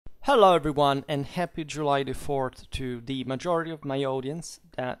Hello everyone and happy July the 4th to the majority of my audience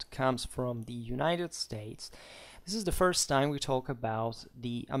that comes from the United States. This is the first time we talk about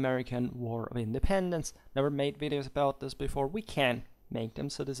the American War of Independence. Never made videos about this before. We can make them,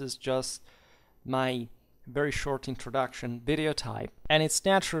 so this is just my very short introduction video type. And it's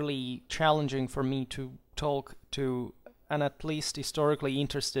naturally challenging for me to talk to an at least historically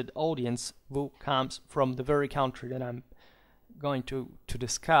interested audience who comes from the very country that I'm going to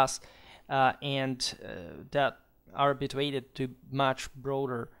discuss and that are habituated to much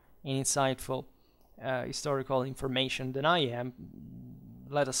broader and insightful historical information than I am,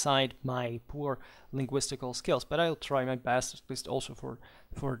 let aside my poor linguistical skills. But I'll try my best, at least also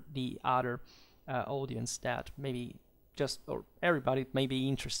for the other audience that maybe or everybody may be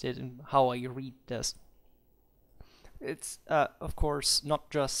interested in how I read this. It's of course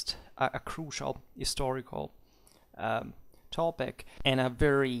not just a crucial historical topic and a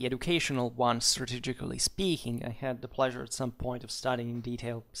very educational one, strategically speaking. I had the pleasure at some point of studying in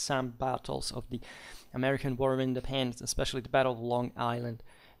detail some battles of the American War of Independence, especially the Battle of Long Island,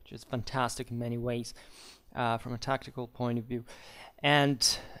 which is fantastic in many ways from a tactical point of view,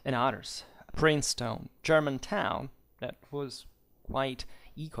 and others. Princeton, Germantown, that was quite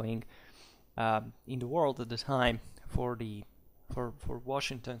echoing in the world at the time for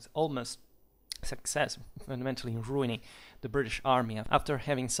Washington's almost success, fundamentally in ruining the British Army after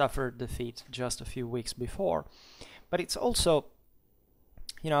having suffered defeat just a few weeks before. But it's also,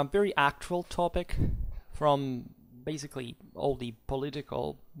 a very actual topic from basically all the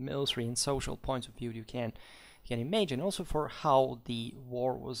political, military, and social points of view you can imagine. Also for how the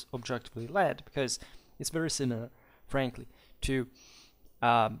war was objectively led, because it's very similar, frankly, to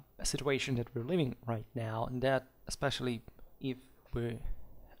a situation that we're living right now, and that especially if we're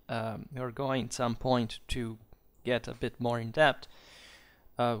going at some point to get a bit more in depth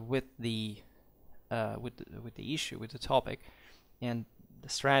with the issue, with the topic, and the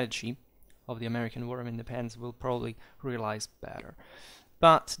strategy of the American War of Independence, will probably realize better.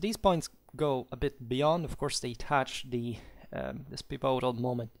 But these points go a bit beyond. Of course, they touch this pivotal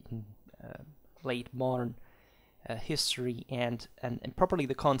moment in late modern history and properly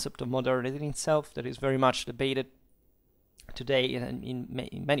the concept of modernity itself, that is very much debated today, and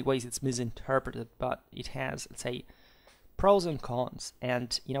in many ways it's misinterpreted, but it has, let's say, pros and cons,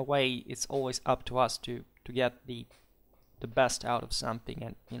 and in a way it's always up to us to get the best out of something,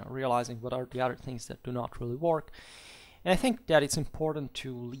 and realizing what are the other things that do not really work. And I think that it's important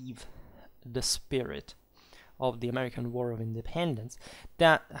to leave the spirit of the American War of Independence,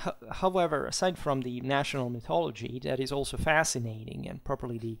 that however, aside from the national mythology that is also fascinating, and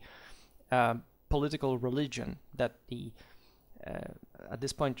properly the political religion that at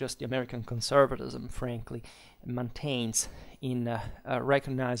this point just the American conservatism, frankly, maintains in a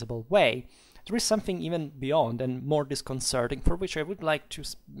recognizable way, there is something even beyond and more disconcerting, for which I would like to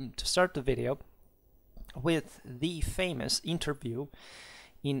start the video with the famous interview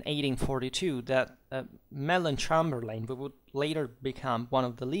in 1842 that Mellon Chamberlain, who would later become one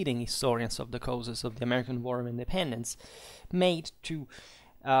of the leading historians of the causes of the American War of Independence, made to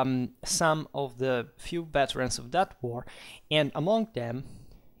some of the few veterans of that war, and among them,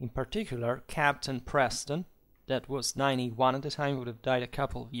 in particular, Captain Preston, that was 91 at the time, would have died a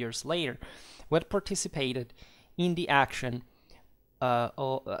couple of years later, who had participated in the action at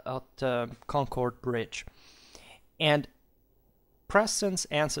Concord Bridge. And Preston's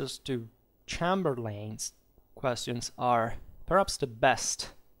answers to Chamberlain's questions are perhaps the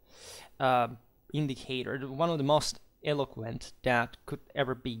best indicator, one of the most eloquent that could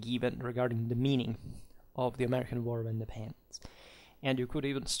ever be given regarding the meaning of the American War of Independence. And you could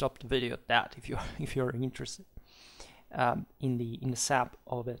even stop the video at that if you're interested in the sap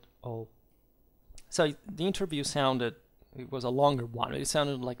of it all. So the interview it was a longer one. It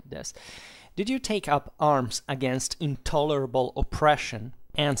sounded like this: did you take up arms against intolerable oppression?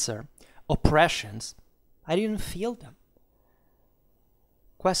 Answer: oppressions? I didn't feel them.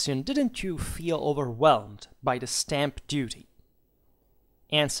 Question: didn't you feel overwhelmed by the stamp duty?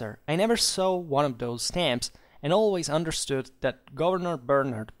 Answer: I never saw one of those stamps, and always understood that Governor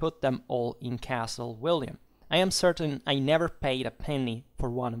Bernard put them all in Castle William. I am certain I never paid a penny for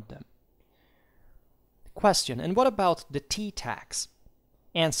one of them. Question: and what about the tea tax?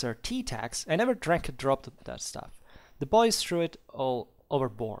 Answer: tea tax? I never drank a drop of that stuff. The boys threw it all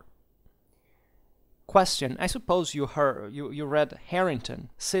overboard. Question: I suppose you read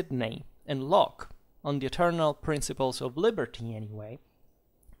Harrington, Sidney, and Locke on the eternal principles of liberty anyway?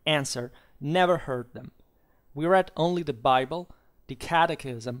 Answer: never heard them. We read only the Bible, the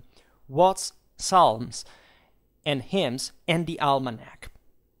Catechism, Watts' Psalms, and hymns, and the Almanac.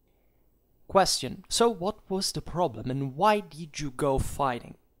 Question: so what was the problem and why did you go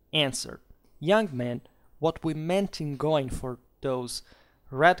fighting? Answer: young man, what we meant in going for those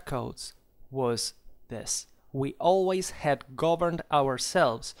redcoats was this: we always had governed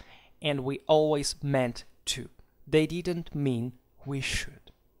ourselves, and we always meant to. They didn't mean we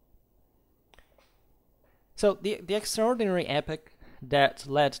should. So the extraordinary epic that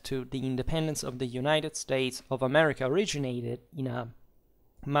led to the independence of the United States of America originated in a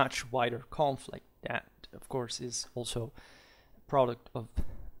much wider conflict that, of course, is also a product of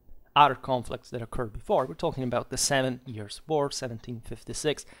other conflicts that occurred before. We're talking about the 7 Years' War,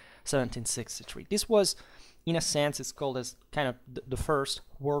 1756, 1763. This was, in a sense, it's called as kind of the First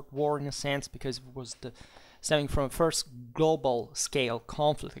World War in a sense, because it was stemming from a first global scale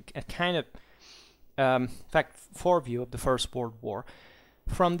conflict, a kind of, in fact, foreview of the First World War.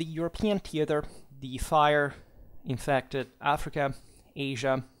 From the European theater, the fire infected Africa,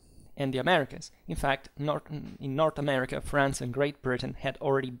 Asia, and the Americas. In fact, in North America, France and Great Britain had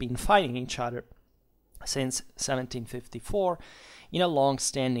already been fighting each other since 1754 in a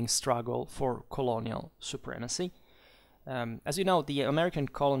long-standing struggle for colonial supremacy. As you know, the American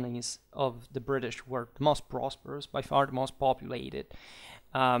colonies of the British were the most prosperous, by far the most populated.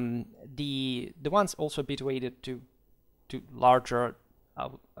 The ones also habituated to larger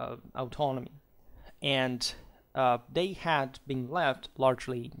autonomy, and they had been left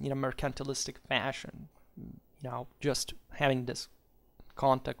largely in a mercantilistic fashion, just having this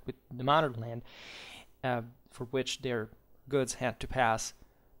contact with the motherland, for which their goods had to pass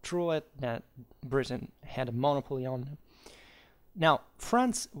through it, that Britain had a monopoly on them. Now,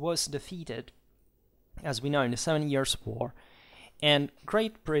 France was defeated, as we know, in the 7 Years' War, and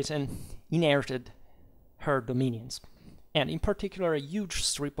Great Britain inherited her dominions, and in particular a huge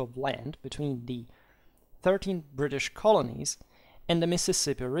strip of land between the 13 British colonies and the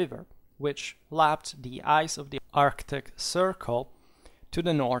Mississippi River, which lapped the ice of the Arctic Circle to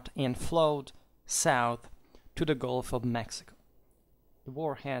the north and flowed south to the Gulf of Mexico. The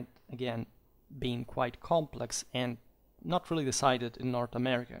war had, again, been quite complex and not really decided in North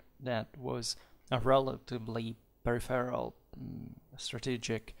America. That was a relatively peripheral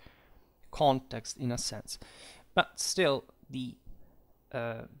strategic context in a sense. But still, the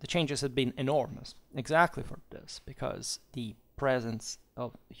changes had been enormous, exactly for this, because the presence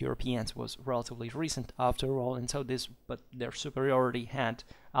of Europeans was relatively recent after all, and so but their superiority had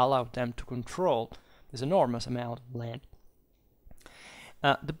allowed them to control this enormous amount of land.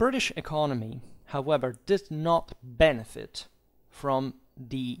 The British economy, however, did not benefit from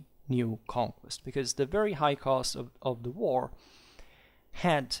the new conquest, because the very high cost of the war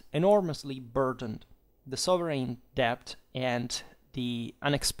had enormously burdened the sovereign debt, and the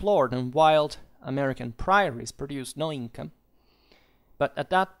unexplored and wild American prairies produced no income, but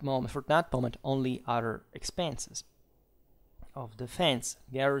for that moment, only other expenses of defense,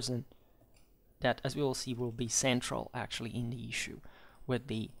 garrison, that, as we will see, will be central actually in the issue with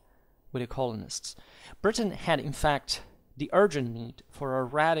the colonists. Britain had, in fact, the urgent need for a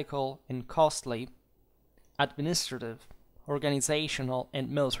radical and costly administrative, organizational, and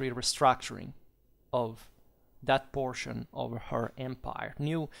military restructuring of that portion of her empire.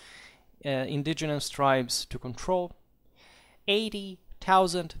 New indigenous tribes to control,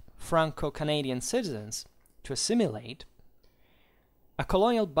 80,000 Franco-Canadian citizens to assimilate, a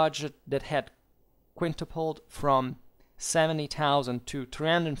colonial budget that had quintupled from 70,000 to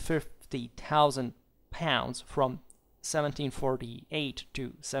 350,000 pounds from 1748 to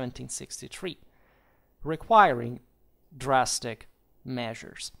 1763, requiring drastic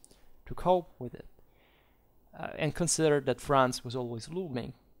measures to cope with it. And consider that France was always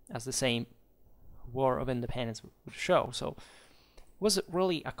looming, as the same War of Independence would show. So it was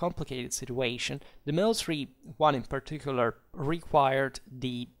really a complicated situation. The military, one in particular, required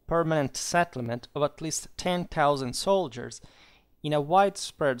the permanent settlement of at least 10,000 soldiers in a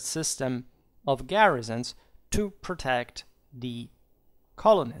widespread system of garrisons to protect the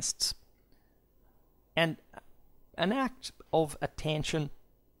colonists. And an act of attention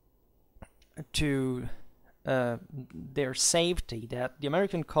to their safety that the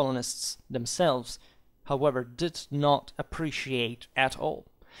American colonists themselves, however, did not appreciate at all.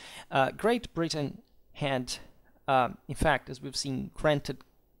 Great Britain had, in fact, as we've seen, granted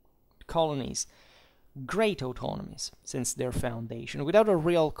colonies great autonomies since their foundation. Without a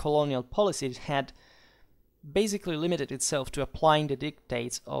real colonial policy, it had basically limited itself to applying the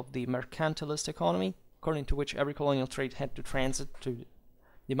dictates of the mercantilist economy, according to which every colonial trade had to transit to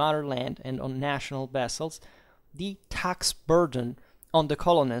the motherland and on national vessels. The tax burden on the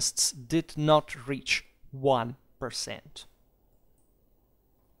colonists did not reach 1%.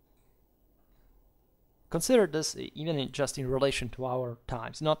 Consider this even just in relation to our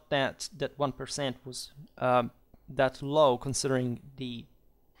times. Not that 1% was that low, considering the...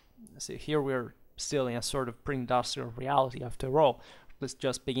 See, here we're still in a sort of pre-industrial reality after all. It's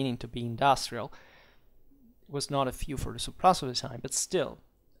just beginning to be industrial. It was not a few for the surplus of the time, but still,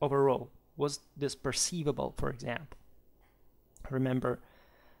 overall, was this perceivable, for example? Remember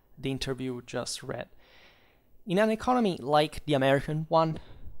the interview we just read. In an economy like the American one,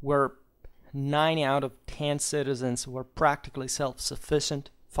 where 9 out of 10 citizens were practically self-sufficient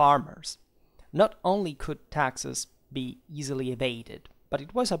farmers, not only could taxes be easily evaded, but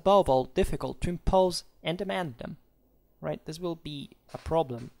it was above all difficult to impose and demand them. Right? This will be a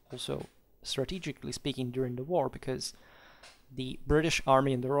problem also strategically speaking during the war, because the British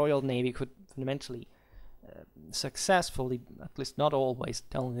Army and the Royal Navy could fundamentally successfully, at least not always,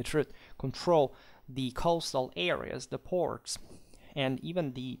 telling the truth, control the coastal areas, the ports, and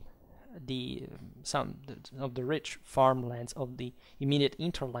even some of the rich farmlands of the immediate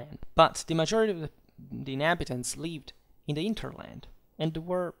interland. But the majority of the inhabitants lived in the interland and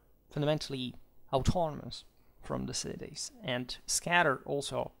were fundamentally autonomous from the cities and scattered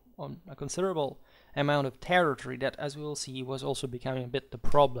also on a considerable amount of territory that, as we will see, was also becoming a bit the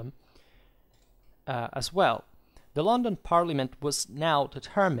problem as well. The London Parliament was now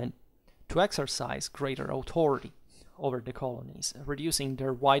determined to exercise greater authority over the colonies, reducing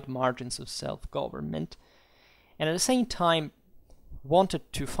their wide margins of self-government, and at the same time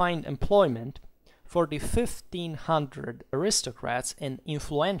wanted to find employment for the 1,500 aristocrats and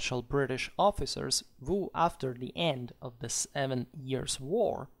influential British officers who, after the end of the 7 Years'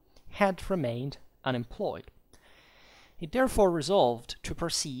 War, had remained unemployed. It therefore resolved to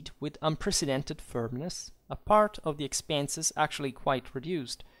proceed with unprecedented firmness. A part of the expenses, actually quite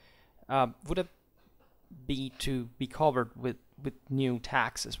reduced, would have to be covered with new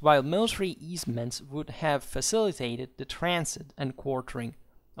taxes, while military easements would have facilitated the transit and quartering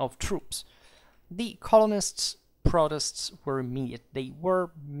of troops. The colonists' protests were immediate. They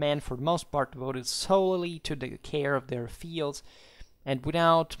were men, for the most part, devoted solely to the care of their fields, and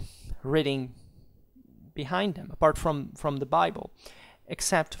without reading behind them, apart from the Bible,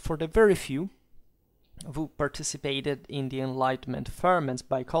 except for the very few who participated in the Enlightenment ferments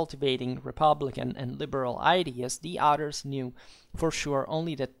by cultivating republican and liberal ideas. The others knew for sure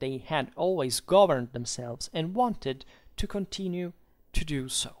only that they had always governed themselves and wanted to continue to do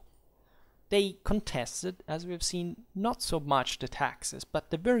so. They contested, as we have seen, not so much the taxes,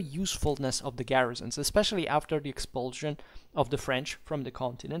 but the very usefulness of the garrisons, especially after the expulsion of the French from the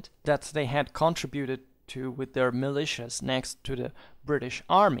continent that they had contributed to with their militias next to the British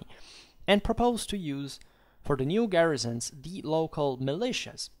army, and proposed to use for the new garrisons the local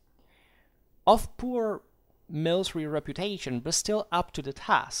militias, of poor military reputation, but still up to the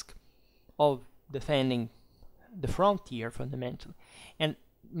task of defending the frontier fundamentally, and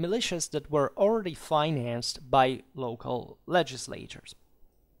militias that were already financed by local legislatures.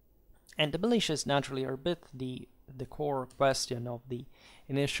 And the militias naturally are a bit the core question of the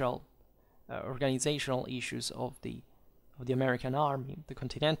initial organizational issues of the American army, the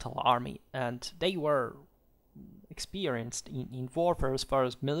Continental Army, and they were experienced in warfare as far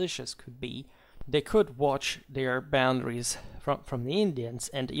as militias could be. They could watch their boundaries from the Indians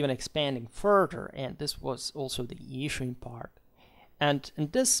and even expanding further, and this was also the issue in part. And in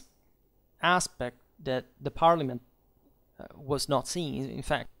this aspect that the Parliament was not seeing, in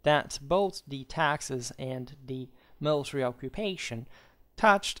fact, that both the taxes and the military occupation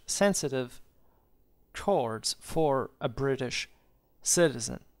touched sensitive chords for a British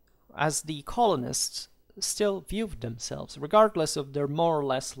citizen, as the colonists still viewed themselves, regardless of their more or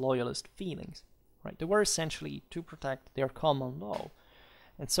less loyalist feelings. Right? They were essentially to protect their common law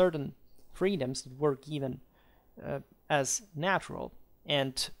and certain freedoms that were given as natural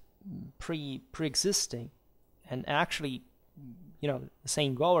and pre-existing, and actually, the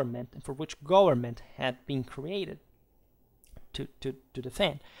same government, and for which government had been created to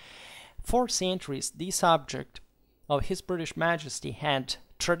defend. For centuries, the subject of His British Majesty had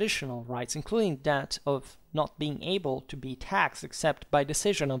traditional rights, including that of not being able to be taxed except by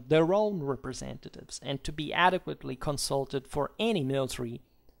decision of their own representatives, and to be adequately consulted for any military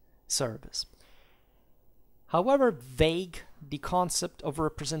service. However vague the concept of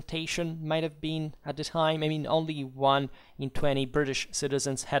representation might have been at the time, only 1 in 20 British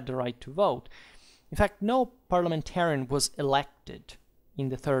citizens had the right to vote. In fact, no parliamentarian was elected in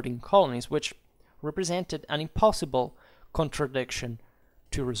the 13 colonies, which represented an impossible contradiction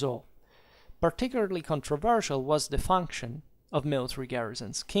to resolve. Particularly controversial was the function of military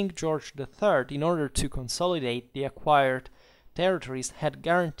garrisons. King George III, in order to consolidate the acquired territories, had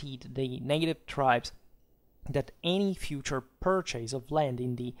guaranteed the native tribes that any future purchase of land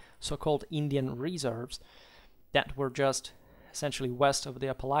in the so-called Indian reserves that were just essentially west of the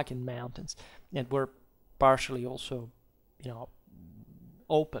Appalachian Mountains and were partially also,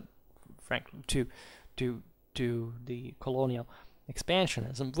 open, frankly, to the colonial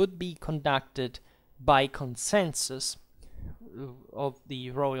expansionism, would be conducted by consensus of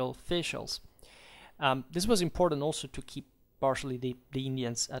the royal officials. This was important also to keep partially the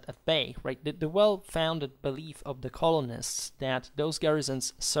Indians at bay, right? The well-founded belief of the colonists that those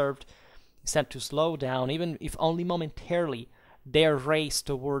garrisons served instead to slow down, even if only momentarily, their race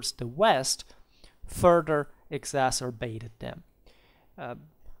towards the west further exacerbated them.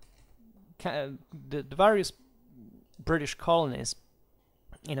 The various British colonies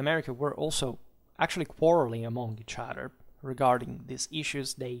in America were also actually quarreling among each other regarding these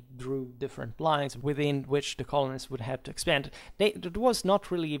issues. They drew different lines within which the colonists would have to expand. There was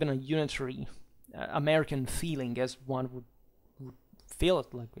not really even a unitary American feeling as one would feel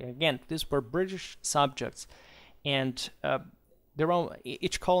it. Like, again, these were British subjects, and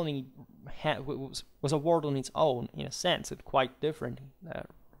each colony was a world on its own in a sense, and quite different,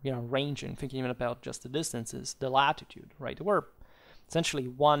 ranging, thinking even about just the distances, the latitude, right? There were essentially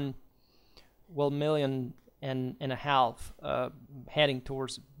 1 million and a half heading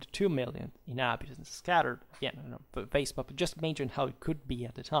towards the 2 million inhabitants scattered, again, based, but just imagine how it could be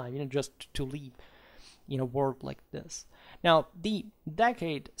at the time, just to live in a world like this. Now, the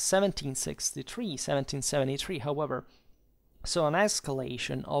decade 1763, 1773, however, saw an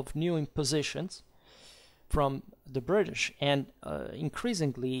escalation of new impositions from the British and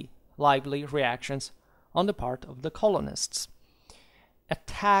increasingly lively reactions on the part of the colonists. A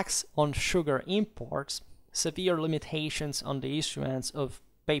tax on sugar imports, severe limitations on the issuance of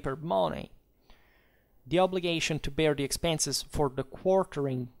paper money, the obligation to bear the expenses for the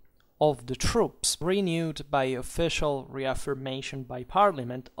quartering of the troops, renewed by official reaffirmation by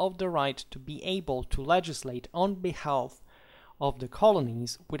Parliament of the right to be able to legislate on behalf of the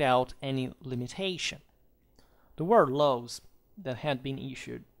colonies without any limitation. There were laws that had been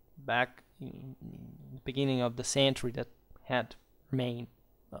issued back in the beginning of the century that had remained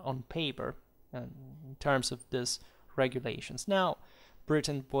on paper in terms of these regulations. Now,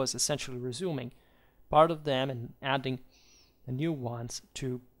 Britain was essentially resuming part of them and adding new ones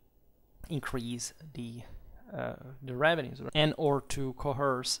to increase the revenues and or to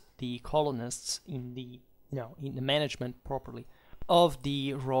coerce the colonists in the management properly of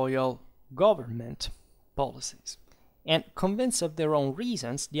the royal government policies. And convinced of their own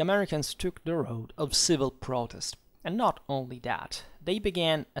reasons, the Americans took the road of civil protest. And not only that, they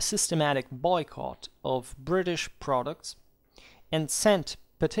began a systematic boycott of British products and sent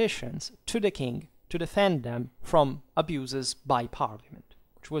petitions to the king to defend them from abuses by Parliament,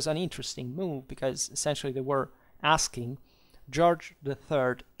 which was an interesting move because essentially they were asking George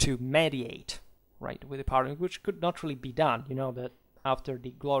III to mediate, right, with the Parliament, which could not really be done. That after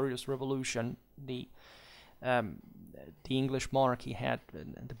the Glorious Revolution, the English monarchy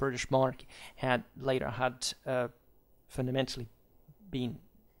the British monarchy had fundamentally been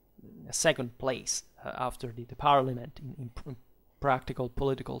a second place after the Parliament in practical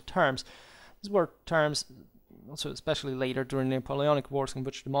political terms. These were terms also especially later during the Napoleonic Wars in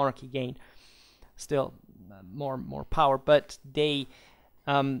which the monarchy gained still more power, but it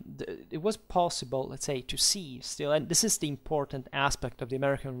was possible, let's say, to see still, and this is the important aspect of the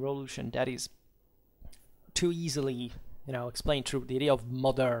American Revolution that is too easily explained through the idea of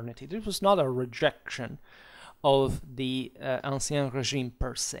modernity. This was not a rejection of the Ancien Regime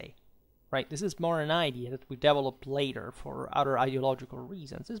per se, right? This is more an idea that we developed later for other ideological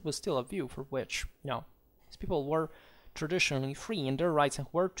reasons. This was still a view for which, these people were traditionally free in their rights and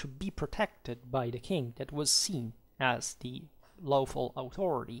were to be protected by the king, that was seen as the lawful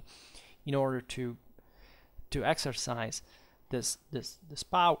authority in order to exercise this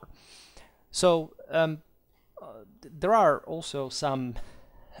power. So there are also some,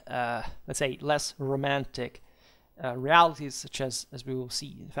 let's say, less romantic realities, such as we will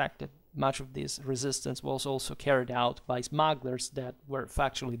see, the fact that much of this resistance was also carried out by smugglers that were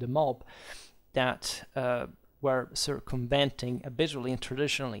factually the mob that were circumventing habitually and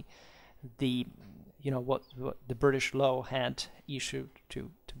traditionally the what the British law had issued to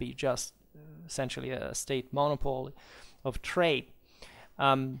be just essentially a state monopoly of trade.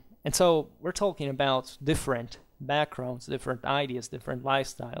 And so we're talking about different backgrounds, different ideas, different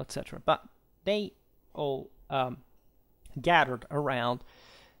lifestyle, etc. But they all gathered around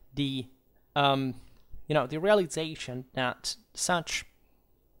the the realization that such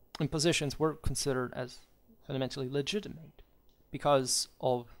impositions were considered as fundamentally legitimate because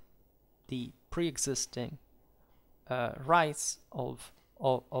of the pre-existing rights of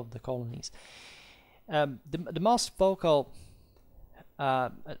the colonies. The most vocal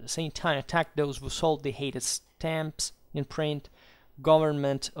at the same time attacked those who sold the hated stamps in print,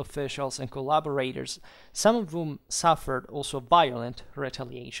 government officials and collaborators, some of whom suffered also violent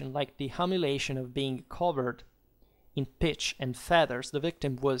retaliation, like the humiliation of being covered in pitch and feathers. The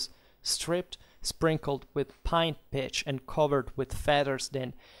victim was stripped, sprinkled with pine pitch, and covered with feathers,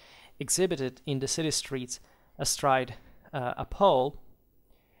 then exhibited in the city streets astride a pole.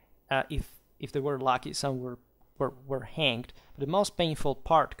 If they were lucky, some were hanged. But the most painful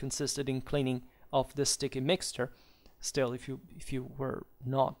part consisted in cleaning off the sticky mixture. Still, if you were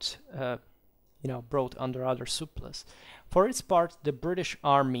not, brought under other surplus. For its part, the British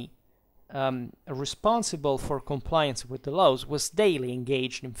Army, responsible for compliance with the laws, was daily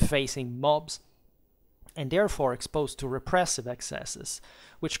engaged in facing mobs, and therefore exposed to repressive excesses,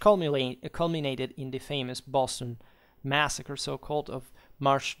 which culminated in the famous Boston Massacre, so-called, of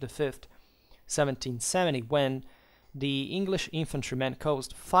March the 5th, 1770, when the English infantrymen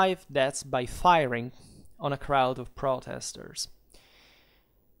caused 5 deaths by firing on a crowd of protesters.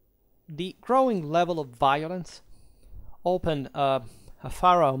 The growing level of violence opened a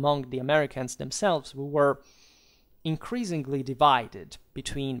furrow among the Americans themselves, who were increasingly divided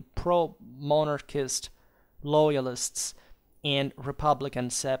between pro-monarchist loyalists and Republican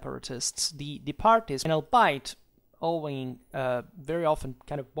separatists. The parties, and albeit owing very often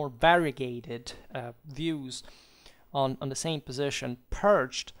kind of more variegated views on the same position,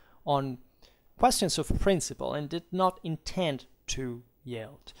 perched on questions of principle and did not intend to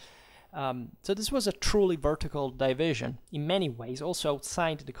yield. So this was a truly vertical division in many ways, also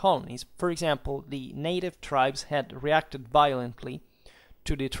outside the colonies. For example, the native tribes had reacted violently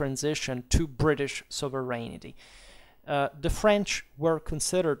to the transition to British sovereignty. The French were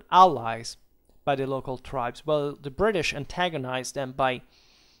considered allies by the local tribes, while the British antagonized them by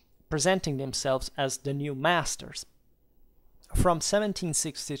presenting themselves as the new masters. From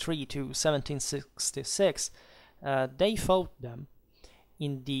 1763 to 1766, they fought them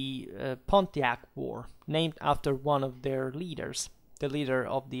in the Pontiac War, named after one of their leaders, the leader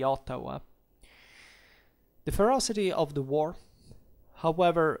of the Ottawa. The ferocity of the war,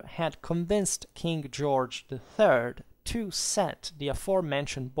 however, had convinced King George III to set the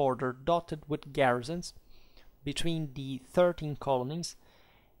aforementioned border dotted with garrisons between the 13 colonies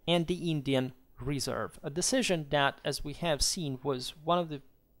and the Indian Reserve, a decision that, as we have seen, was one of the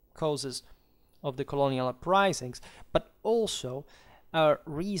causes of the colonial uprisings, but also a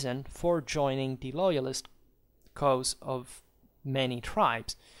reason for joining the loyalist cause of many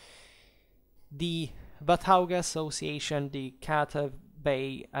tribes. The Watauga Association, the Catawba,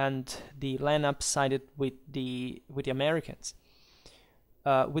 and the Lenape sided with the Americans.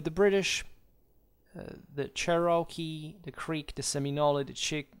 With the British, the Cherokee, the Creek, the Seminole, the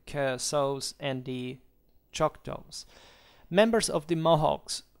Chickasaws, and the Choctaws. Members of the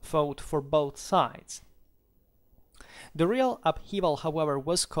Mohawks fought for both sides. The real upheaval, however,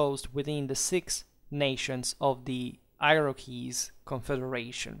 was caused within the 6 nations of the Iroquois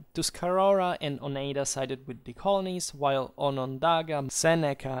Confederation. Tuscarora and Oneida sided with the colonies, while Onondaga,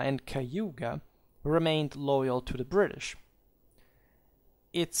 Seneca, and Cayuga remained loyal to the British.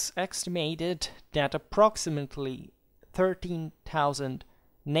 It's estimated that approximately 13,000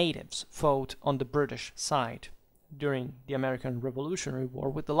 natives fought on the British side during the American Revolutionary War,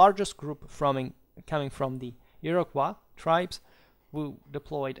 with the largest group coming from the Iroquois tribes, who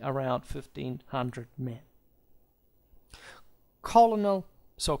deployed around 1,500 men.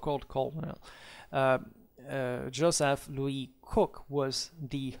 So-called Colonel Joseph Louis Cook was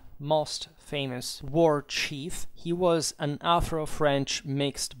the most famous war chief. He was an Afro-French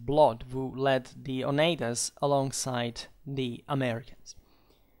mixed blood who led the Oneidas alongside the Americans.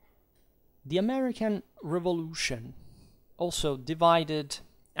 The American Revolution also divided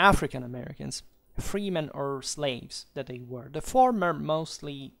African Americans, freemen or slaves that they were. The former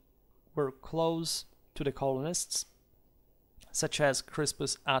mostly were close to the colonists, such as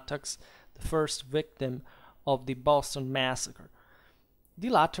Crispus Attucks, the first victim of the Boston Massacre. The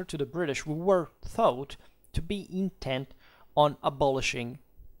latter to the British, who were thought to be intent on abolishing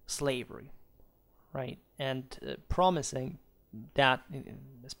slavery, right, and promising that,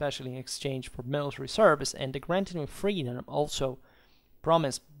 especially in exchange for military service and the granting of freedom, also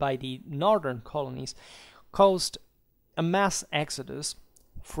promised by the northern colonies, caused a mass exodus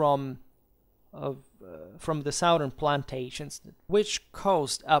from the southern plantations, which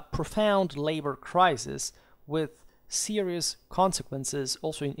caused a profound labor crisis with serious consequences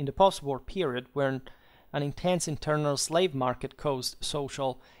also in the post-war period, when an intense internal slave market caused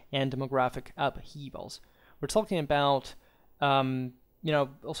social and demographic upheavals. we're talking about,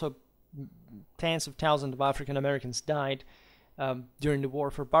 also tens of thousands of African Americans died during the war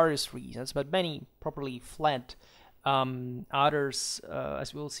for various reasons, but many probably fled. Others,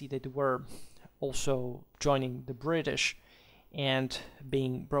 as we'll see, they were also joining the British and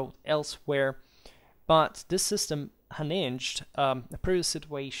being brought elsewhere. But this system unhinged a previous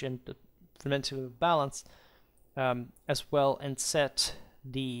situation, the fundamental balance, as well, and set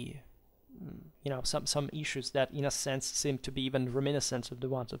the some issues that in a sense seem to be even reminiscent of the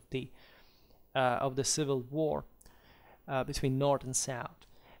ones of the Civil War between North and South.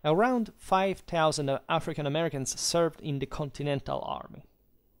 Around 5,000 African Americans served in the Continental Army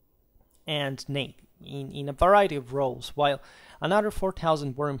and Navy in a variety of roles, while another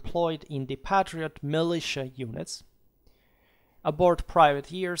 4,000 were employed in the Patriot militia units, aboard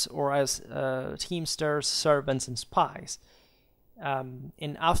privateers, or as teamsters, servants, and spies.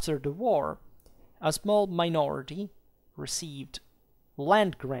 And after the war, a small minority received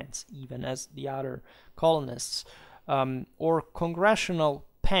land grants, even as the other colonists, or congressional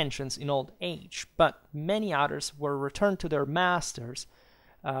pensions in old age, but many others were returned to their masters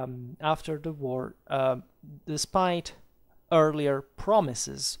after the war, despite earlier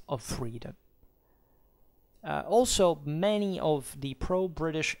promises of freedom. Also, many of the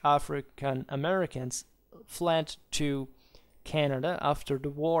pro-British African Americans fled to Canada after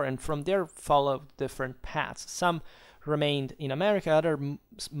the war, and from there followed different paths. Some remained in America, others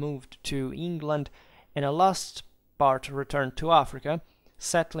moved to England, and a last part returned to Africa,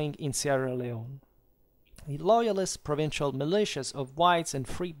 settling in Sierra Leone. The loyalist provincial militias of whites and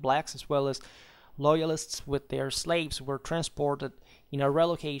free blacks, as well as loyalists with their slaves, were transported in a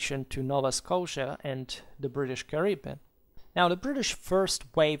relocation to Nova Scotia and the British Caribbean. Now, the British first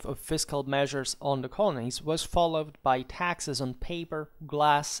wave of fiscal measures on the colonies was followed by taxes on paper,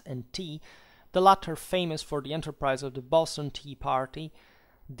 glass, and tea, the latter famous for the enterprise of the Boston Tea Party.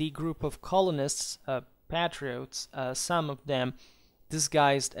 The group of colonists, patriots, some of them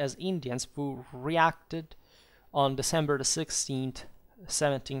disguised as Indians, who reacted on December the 16th,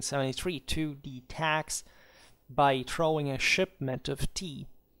 1773, to the tax by throwing a shipment of tea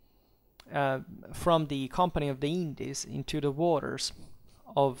from the Company of the Indies into the waters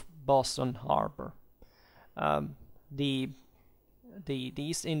of Boston Harbor. The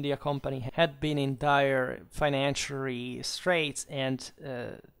East India Company had been in dire financial straits, and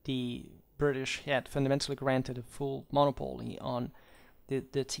the British had fundamentally granted a full monopoly on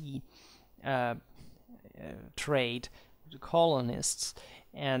the tea trade to colonists,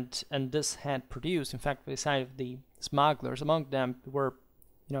 and this had produced, in fact, beside of the smugglers, among them there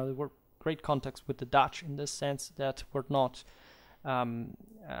were great contacts with the Dutch, in this sense that were not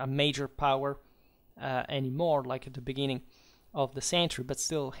a major power anymore, like at the beginning of the century, but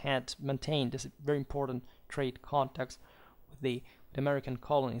still had maintained this very important trade contacts with the American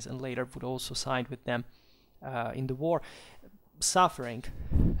colonies, and later would also side with them in the war, suffering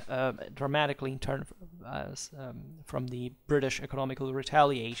dramatically in turn from the British economical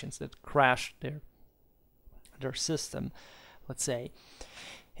retaliations that crashed their system, let's say.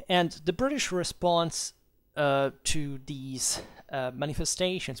 And the British response to these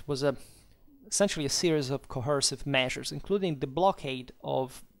manifestations was essentially a series of coercive measures, including the blockade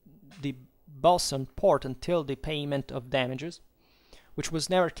of the Boston port until the payment of damages, which was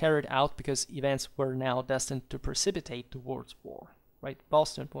never carried out because events were now destined to precipitate towards war. Right?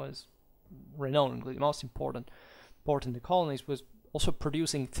 Boston was renowned, the most important port in the colonies, was also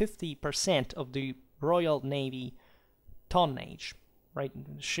producing 50% of the Royal Navy tonnage, right, in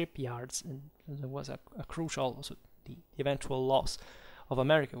the shipyards, and there was a crucial, also the eventual loss of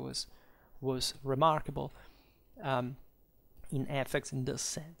America was remarkable in effects in this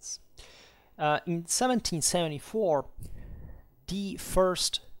sense. In 1774, the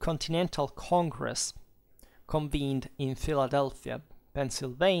First Continental Congress convened in Philadelphia,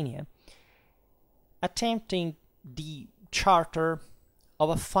 Pennsylvania, attempting the charter of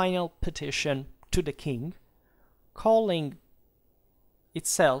a final petition to the king, calling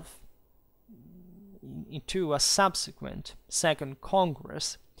itself into a subsequent Second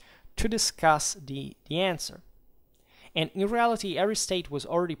Congress to discuss the answer. And in reality, every state was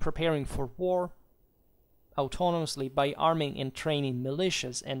already preparing for war autonomously by arming and training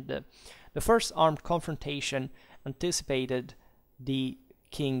militias, and the first armed confrontation anticipated the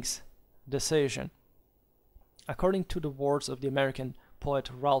king's decision. According to the words of the American poet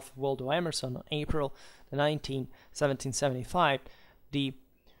Ralph Waldo Emerson, on April 19, 1775, the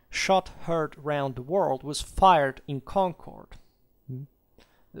shot heard round the world was fired in Concord.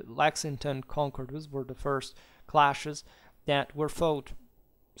 Lexington, Concord, those were the first clashes that were fought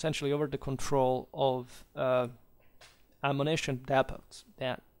essentially over the control of ammunition depots.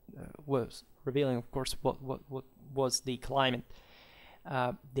 That was revealing, of course, what was the climate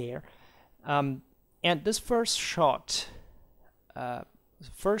there. And this first shot of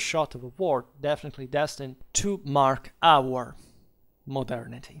a war definitely destined to mark our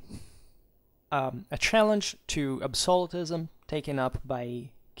modernity. A challenge to absolutism taken up by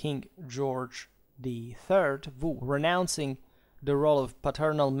King George III, who, renouncing the role of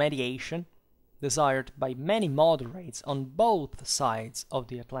paternal mediation desired by many moderates on both sides of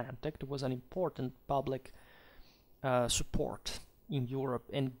the Atlantic. There was an important public support in Europe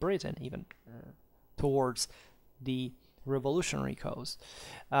and Britain even towards the revolutionary cause,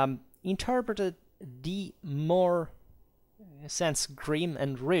 interpreted the more, in a sense, grim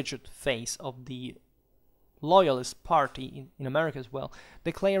and rigid face of the Loyalist Party in America as well,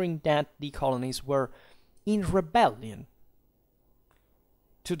 declaring that the colonies were in rebellion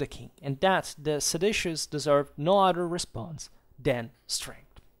to the king, and that the seditious deserved no other response than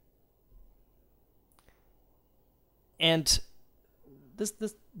strength. And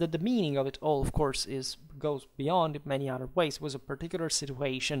the meaning of it all, of course, goes beyond in many other ways. It was a particular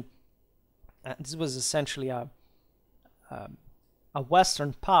situation. This was essentially a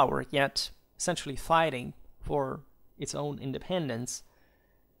Western power, yet essentially fighting for its own independence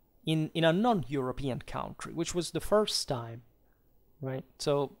in a non-European country, which was the first time, right?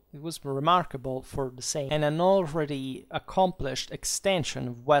 So it was remarkable for the same, and an already accomplished extension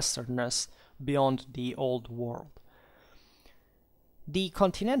of Westernness beyond the Old World. The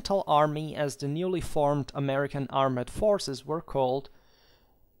Continental Army, as the newly formed American armed forces were called,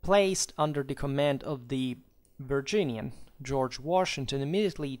 placed under the command of the Virginian George Washington,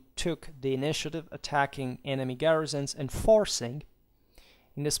 immediately took the initiative, attacking enemy garrisons and forcing,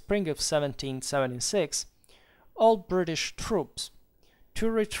 in the spring of 1776, all British troops to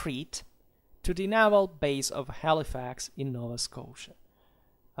retreat to the naval base of Halifax in Nova Scotia.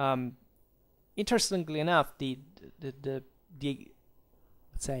 Interestingly enough, the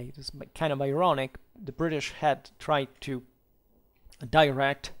let's say, it's kind of ironic, the British had tried to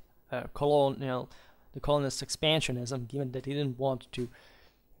direct the colonist expansionism, given that they didn't want to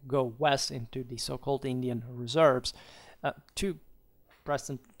go west into the so-called Indian reserves, to press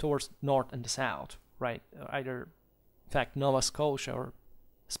them towards north and the south, right? Either, in fact, Nova Scotia or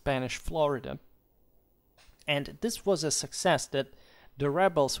Spanish Florida. And this was a success that the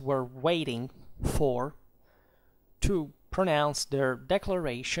rebels were waiting for to pronounce their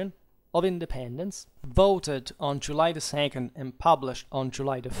Declaration of Independence, voted on July the 2nd and published on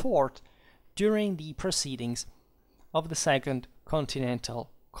July the 4th during the proceedings of the Second Continental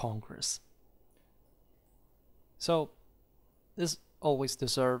Congress. So this always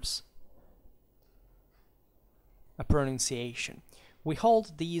deserves a pronunciation. We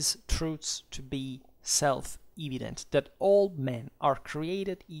hold these truths to be self-evident, that all men are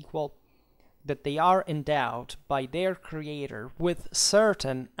created equal, that they are endowed by their Creator with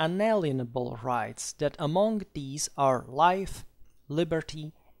certain unalienable rights, that among these are life,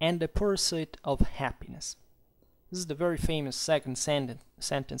 liberty, and the pursuit of happiness. This is the very famous second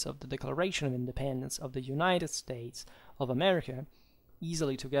sentence of the Declaration of Independence of the United States of America,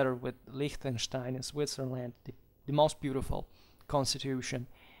 easily together with Liechtenstein and Switzerland, the most beautiful constitution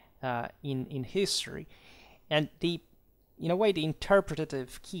in history. And in a way, the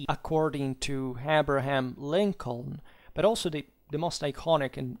interpretative key, according to Abraham Lincoln, but also the most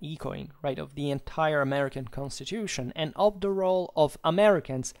iconic and echoing, right, of the entire American Constitution and of the role of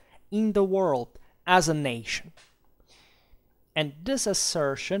Americans in the world as a nation. And this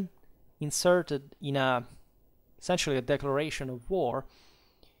assertion, inserted in essentially a declaration of war,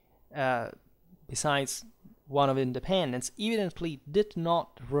 besides one of independence, evidently did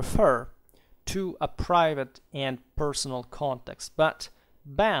not refer to a private and personal context, but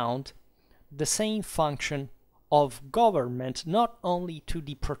bound the same function of government not only to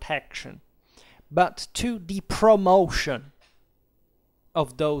the protection, but to the promotion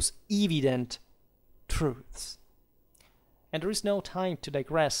of those evident truths. And there is no time to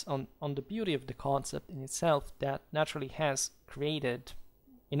digress on the beauty of the concept in itself, that naturally has created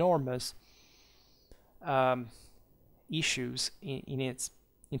enormous issues in its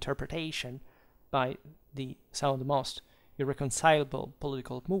interpretation by some of the most irreconcilable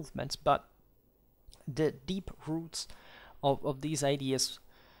political movements, but the deep roots of these ideas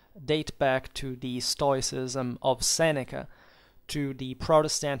date back to the Stoicism of Seneca, to the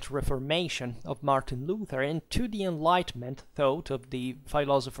Protestant Reformation of Martin Luther, and to the Enlightenment thought of the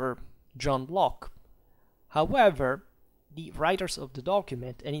philosopher John Locke. However, the writers of the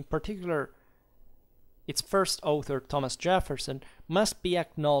document, and in particular its first author, Thomas Jefferson, must be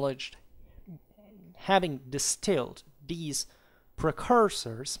acknowledged having distilled these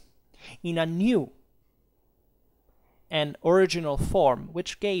precursors in a new and original form,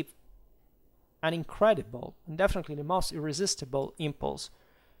 which gave an incredible and definitely the most irresistible impulse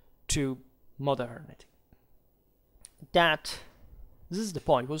to modernity. That, this is the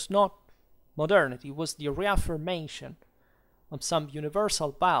point, was not modernity, it was the reaffirmation of some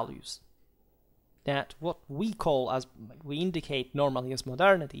universal values that what we call, as we indicate normally as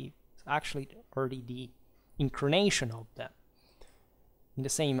modernity, is actually already the incarnation of them, in the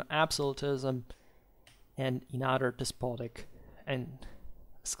same absolutism and in other despotic and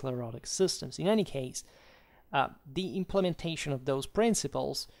sclerotic systems. In any case, the implementation of those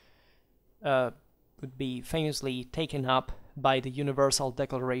principles would be famously taken up by the Universal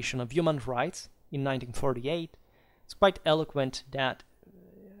Declaration of Human Rights in 1948. It's quite eloquent that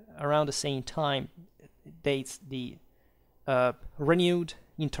around the same time dates the renewed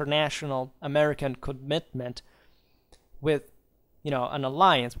international American commitment with, an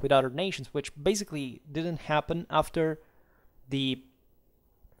alliance with other nations, which basically didn't happen after the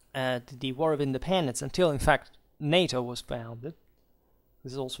War of Independence until, in fact, NATO was founded.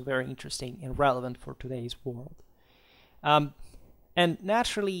 This is also very interesting and relevant for today's world. And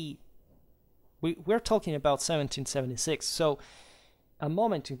naturally, we're talking about 1776, so a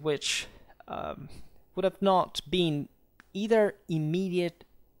moment in which would have not been either immediate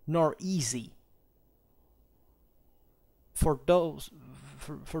nor easy for those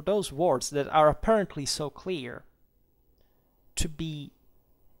words that are apparently so clear to be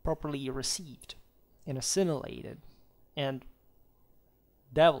properly received and assimilated and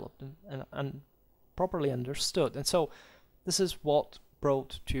developed and properly understood. And so this is what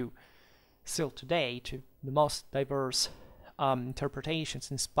brought to still today to the most diverse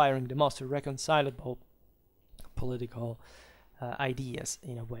interpretations, inspiring the most irreconcilable political ideas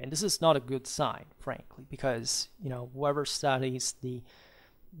in a way. And this is not a good sign, frankly, because whoever studies the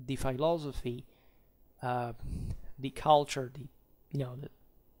philosophy, the culture,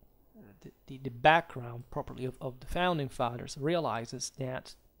 the background properly of the founding fathers realizes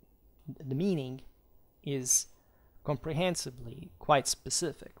that the meaning is comprehensively quite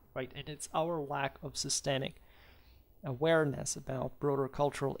specific, right? And it's our lack of systemic awareness about broader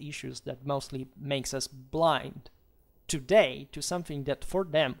cultural issues that mostly makes us blind today to something that for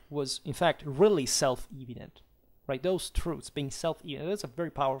them was in fact really self-evident, right? Those truths being self-evident, that's a very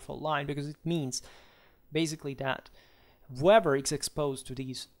powerful line, because it means basically that whoever is exposed to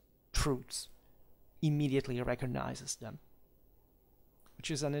these truths immediately recognizes them, which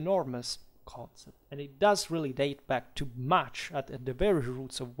is an enormous concept, and it does really date back to much at the very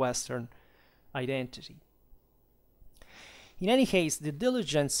roots of Western identity. In any case, the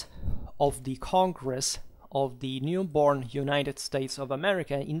diligence of the Congress of the newborn United States of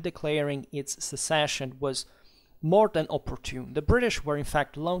America in declaring its secession was more than opportune. The British were in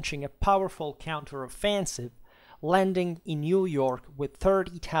fact launching a powerful counteroffensive, landing in New York with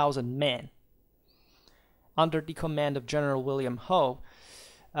 30,000 men under the command of General William Howe,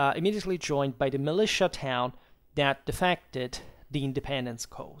 immediately joined by the militia town that defected the independence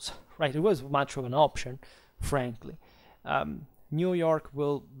cause. Right, it was much of an option, frankly. New York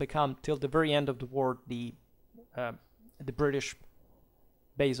will become, till the very end of the war, the British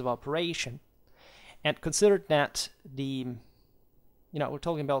base of operation. And consider that we're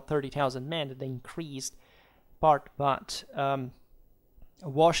talking about 30,000 men, that they increased part, but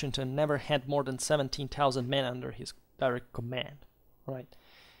Washington never had more than 17,000 men under his direct command, right?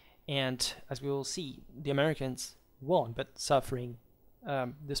 And as we will see, the Americans won, but suffering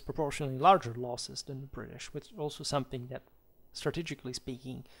disproportionately larger losses than the British, which is also something that, strategically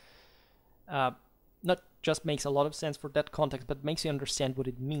speaking, not just makes a lot of sense for that context, but makes you understand what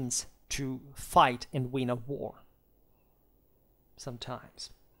it means to fight and win a war sometimes,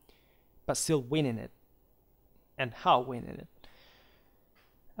 but still winning it, and how winning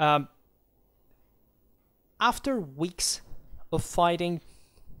it. After weeks of fighting,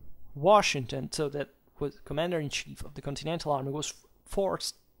 Washington, so that was commander-in-chief of the Continental Army, was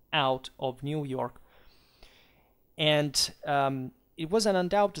forced out of New York, and it was an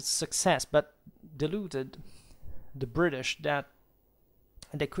undoubted success, but deluded the British that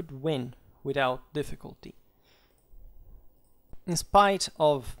they could win without difficulty. In spite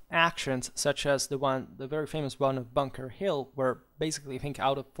of actions such as the very famous one of Bunker Hill, where basically I think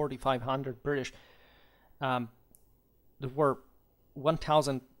out of 4,500 British, there were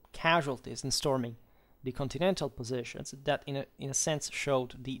 1,000 casualties in storming the continental positions, that in a sense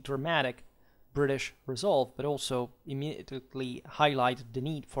showed the dramatic British resolve, but also immediately highlighted the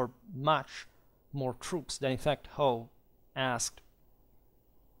need for much more troops than in fact Howe asked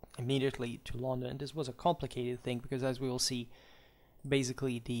immediately to London. This was a complicated thing because, as we will see,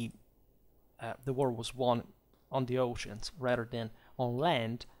 basically the war was won on the oceans rather than on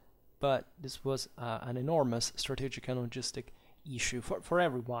land, but this was an enormous strategic and logistic issue for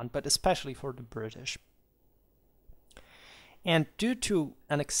everyone, but especially for the British. And due to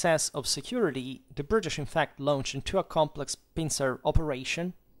an excess of security, the British in fact launched into a complex pincer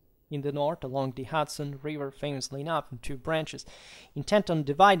operation in the north along the Hudson River, famously enough, in two branches, intent on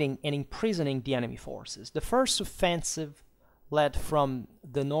dividing and imprisoning the enemy forces. The first offensive, led from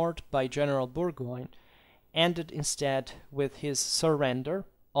the north by General Burgoyne, ended instead with his surrender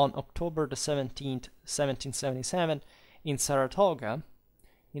on October the 17th, 1777, in Saratoga,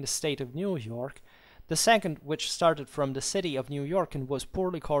 in the state of New York. The second, which started from the city of New York and was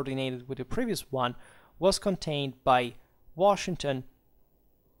poorly coordinated with the previous one, was contained by Washington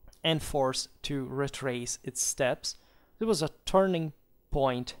and forced to retrace its steps. It was a turning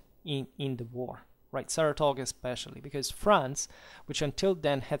point in the war, right? Saratoga especially, because France, which until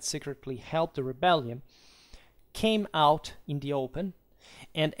then had secretly helped the rebellion, came out in the open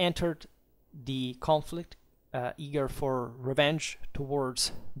and entered the conflict eager for revenge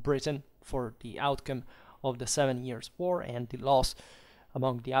towards Britain for the outcome of the 7 Years' War and the loss,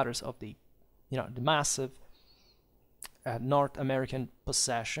 among the others, of the massive North American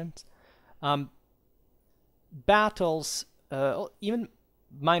possessions. Battles, even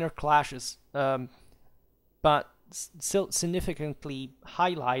minor clashes, but still significantly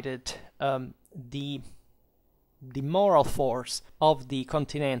highlighted the moral force of the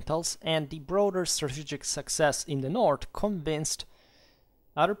Continentals, and the broader strategic success in the North convinced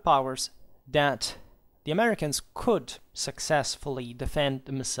other powers that the Americans could successfully defend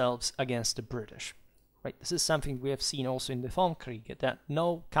themselves against the British. Right? This is something we have seen also in the Weltkrieg, that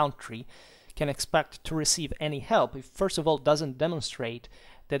no country can expect to receive any help if, first of all, doesn't demonstrate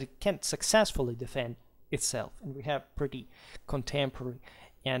that it can successfully defend itself. And we have pretty contemporary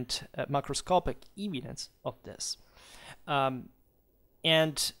and macroscopic evidence of this.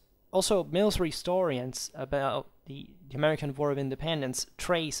 And also, military historians about the American War of Independence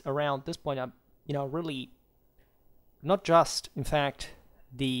trace around this point up, really not just, in fact,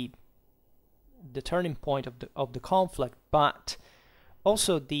 the turning point of the conflict, but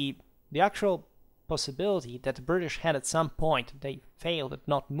also the actual possibility that the British had at some point. They failed at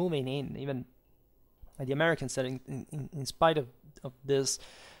not moving in, even the Americans, that in spite of this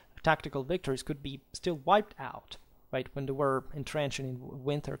tactical victories, could be still wiped out, right, when they were entrenched in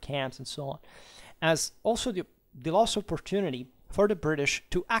winter camps and so on, as also the lost opportunity for the British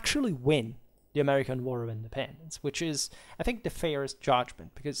to actually win the American War of Independence, which is, I think, the fairest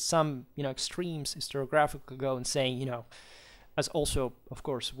judgment, because some, extremes historiographically go and saying, as also, of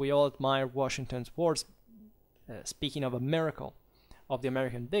course, we all admire Washington's words, speaking of a miracle of the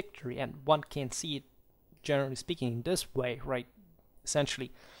American victory, and one can see it, generally speaking, in this way, right,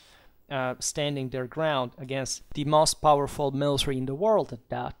 essentially standing their ground against the most powerful military in the world at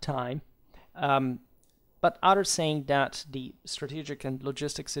that time. But others saying that the strategic and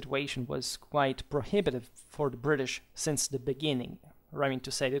logistic situation was quite prohibitive for the British since the beginning, I mean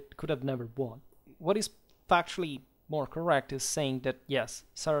to say that could have never won. What is factually more correct is saying that, yes,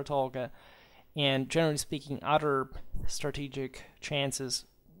 Saratoga and, generally speaking, other strategic chances,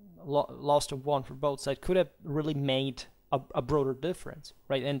 lost and won for both sides, could have really made a broader difference,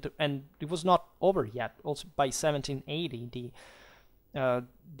 right? And it was not over yet. Also, by 1780,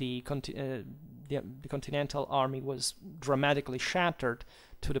 the Continental Army was dramatically shattered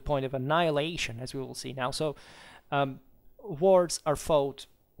to the point of annihilation, as we will see now. So wars are fought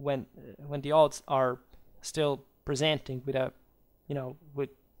when the odds are still presenting with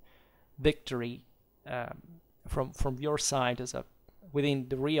with victory from your side as within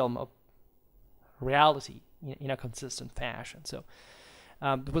the realm of reality in a consistent fashion. So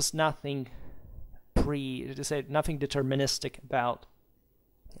there was nothing nothing deterministic about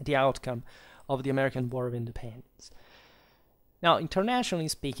the outcome of the American War of Independence. Now, internationally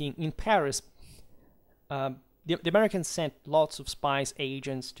speaking, in Paris, the Americans sent lots of spies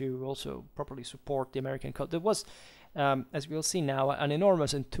agents to also properly support the American cause. There was, as we'll see now, an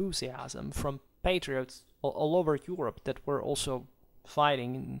enormous enthusiasm from patriots all over Europe that were also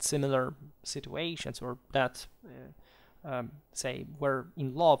fighting in similar situations, or that say were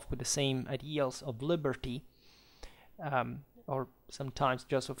in love with the same ideals of liberty, or sometimes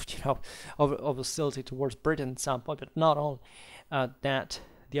just of of hostility towards Britain at some point, but not all, that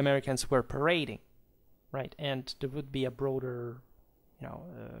the Americans were parading, right? And there would be a broader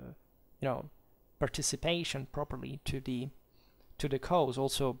participation properly to to the coast,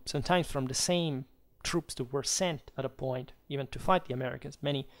 also sometimes from the same troops that were sent at a point, even to fight the Americans.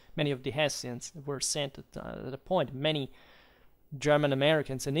 Many of the Hessians were sent at a point. Many German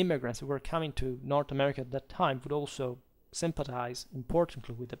Americans and immigrants who were coming to North America at that time would also sympathize,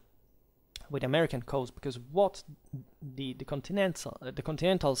 importantly, with the American coast, because what the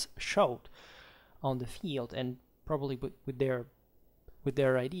Continentals showed on the field, and probably with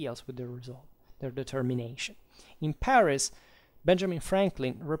their ideals, with their resolve, their determination. In Paris, Benjamin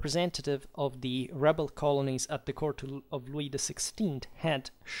Franklin, representative of the rebel colonies at the court of Louis XVI,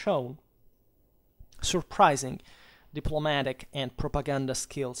 had shown surprising diplomatic and propaganda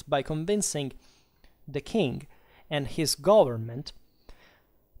skills by convincing the king and his government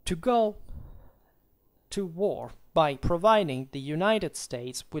to go to war by providing the United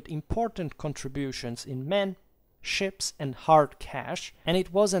States with important contributions in men, ships, and hard cash, and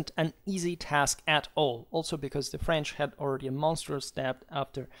it wasn't an easy task at all, also because the French had already a monstrous debt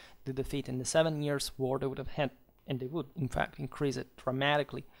after the defeat in the 7 Years' War. They would have had, and they would in fact increase it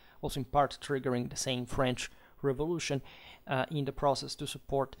dramatically, also in part triggering the same French Revolution in the process to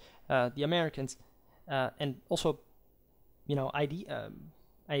support the Americans, and also, you know,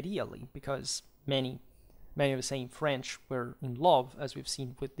 ideally, because many of the same French were in love, as we've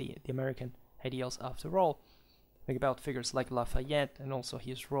seen with the American ideals after all. Think about figures like Lafayette, and also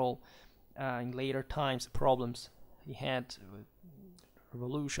his role in later times, the problems he had with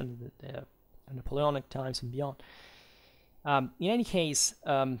revolution, the Napoleonic times and beyond. In any case,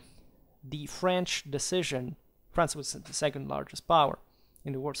 the French decision, France was the second largest power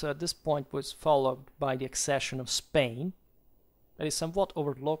in the world, so at this point was followed by the accession of Spain. That is somewhat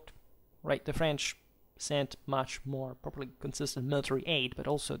overlooked, right? The French sent much more properly consistent military aid, but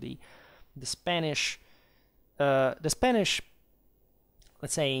also the Spanish, let's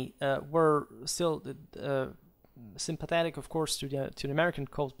say, were still sympathetic, of course, to the American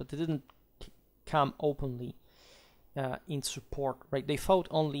cause, but they didn't come openly in support, right? They fought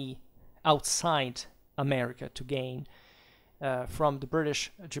only outside America to gain from the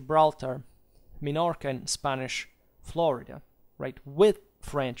British Gibraltar, Minorca, and Spanish Florida, right, with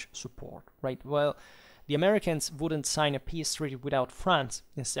French support, right? Well, the Americans wouldn't sign a peace treaty without France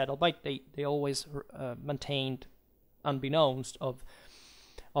instead, albeit they always maintained, unbeknownst of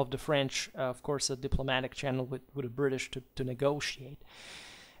the French, of course, a diplomatic channel with the British to negotiate.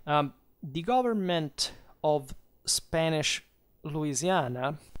 The government of Spanish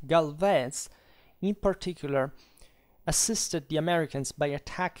Louisiana, Galvez, in particular, assisted the Americans by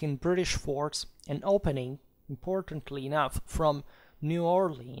attacking British forts and opening, importantly enough, from New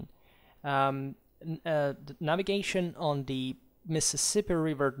Orleans, the navigation on the Mississippi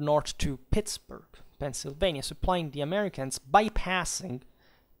River north to Pittsburgh, Pennsylvania, supplying the Americans, bypassing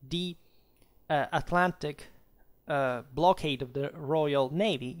the Atlantic blockade of the Royal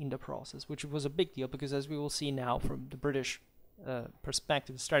Navy in the process, which was a big deal because, as we will see now from the British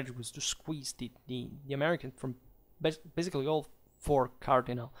perspective, the strategy was to squeeze the American from basically all four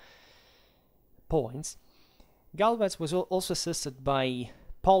cardinal points. Galvez was also assisted by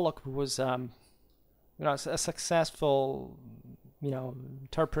Pollock, who was a successful,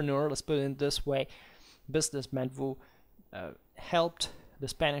 entrepreneur, let's put it this way, businessman who helped the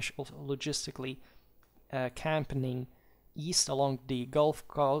Spanish also logistically campaigning east along the Gulf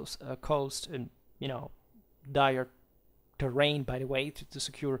coast and, dire terrain, by the way, to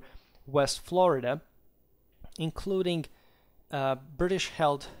secure West Florida, including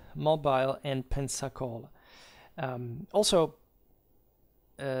British-held Mobile and Pensacola. Also,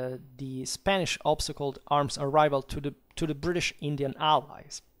 the Spanish obstacled arms arrival to the British Indian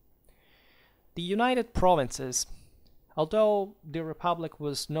allies. The United Provinces, although the Republic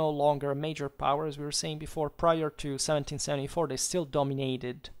was no longer a major power, as we were saying before, prior to 1774, they still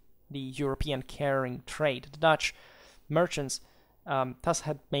dominated the European carrying trade. The Dutch merchants thus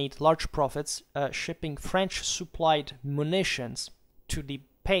had made large profits shipping French-supplied munitions to the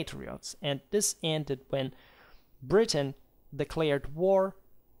Patriots, and this ended when Britain declared war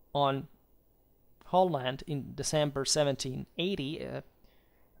on Holland in December 1780,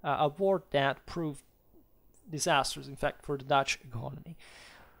 a war that proved disastrous, in fact, for the Dutch economy.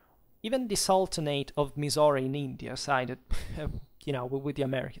 Even the Sultanate of Mysore in India sided, with the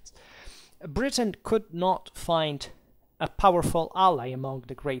Americans. Britain could not find a powerful ally among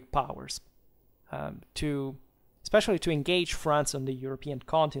the great powers, especially to engage France on the European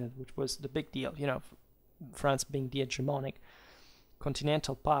continent, which was the big deal. France being the hegemonic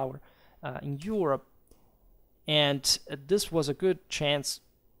continental power in Europe, and this was a good chance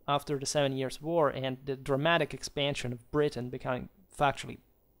after the 7 Years' War and the dramatic expansion of Britain becoming factually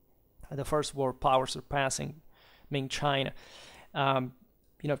the first world power, surpassing Ming China. to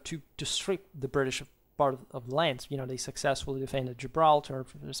strip the British of part of land. They successfully defended Gibraltar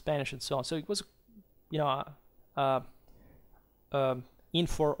from the Spanish and so on. So it was, in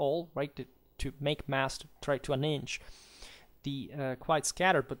for all, right? To make mass, to try to unhinge the quite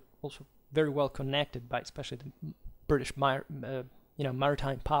scattered but also very well connected by especially the British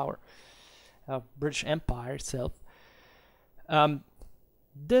maritime power, British Empire itself.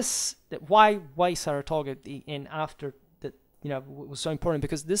 Why Saratoga and after that was so important,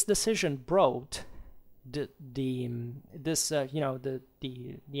 because this decision brought the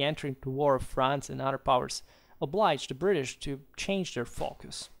entry into war of France and other powers obliged the British to change their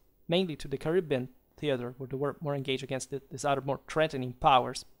focus mainly to the Caribbean theater, where they were more engaged against these other more threatening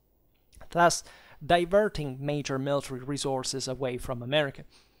powers, thus diverting major military resources away from America.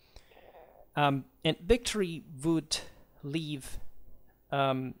 And victory would leave,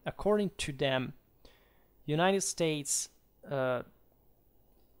 according to them, United States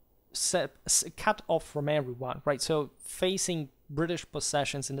cut off from everyone, right? So facing British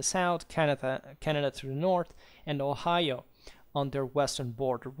possessions in the south, Canada to the north, and Ohio on their western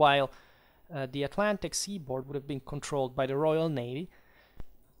border, while the Atlantic seaboard would have been controlled by the Royal Navy.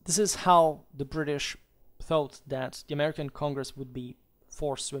 This is how the British thought that the American Congress would be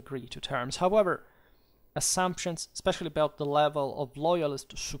forced to agree to terms. However, assumptions, especially about the level of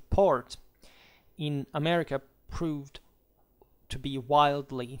loyalist support in America, proved to be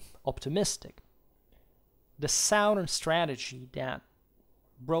wildly optimistic. The Southern strategy that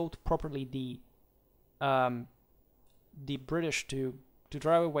brought properly the British to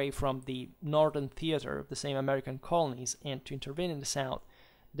drive away from the northern theater of the same American colonies and to intervene in the South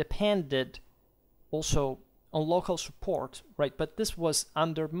depended also on local support, right? But this was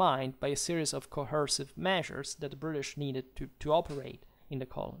undermined by a series of coercive measures that the British needed to operate in the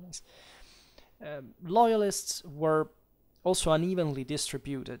colonies. Loyalists were also unevenly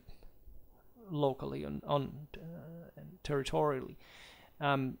distributed locally and territorially,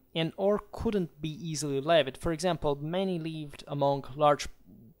 and or couldn't be easily levied. For example, many lived among large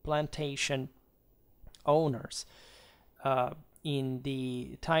plantation owners in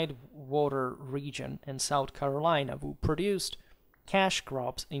the Tidewater region in South Carolina, who produced cash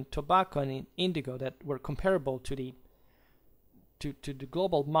crops in tobacco and in indigo that were comparable to the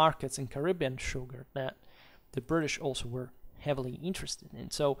global markets in Caribbean sugar that the British also were heavily interested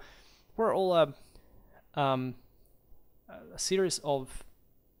in. So we're all a series of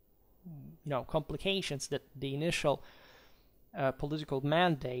complications that the initial political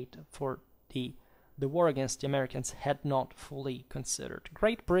mandate for the war against the Americans had not fully considered.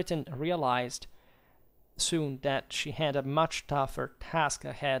 Great Britain realized soon that she had a much tougher task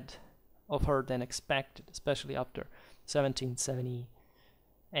ahead of her than expected, especially after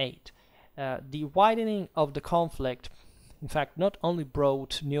 1778. The widening of the conflict, in fact, not only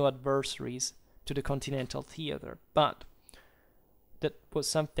brought new adversaries to the continental theater, but that was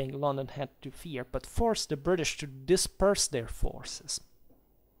something London had to fear, but forced the British to disperse their forces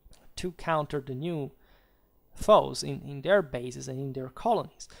to counter the new foes in their bases and in their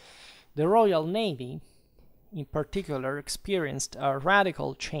colonies. The Royal Navy, in particular, experienced a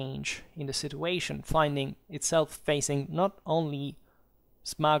radical change in the situation, finding itself facing not only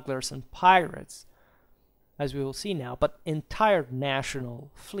smugglers and pirates, as we will see now, but entire national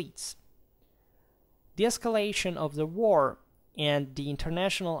fleets. The escalation of the war and the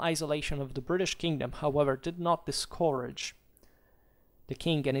international isolation of the British kingdom, however, did not discourage the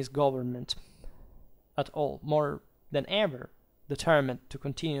king and his government at all, more than ever determined to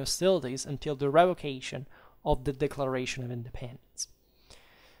continue hostilities until the revocation of the Declaration of Independence.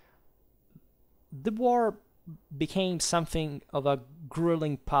 The war became something of a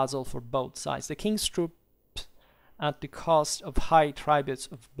grueling puzzle for both sides. The king's troops, at the cost of high tributes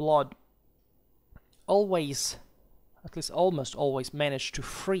of blood, always, at least almost always, managed to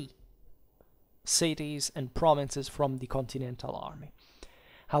free cities and provinces from the Continental Army.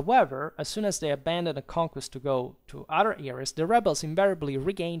 However, as soon as they abandoned the conquest to go to other areas, the rebels invariably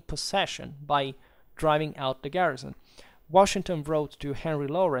regained possession by driving out the garrison. Washington wrote to Henry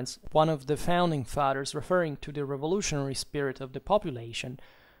Lawrence, one of the founding fathers, referring to the revolutionary spirit of the population,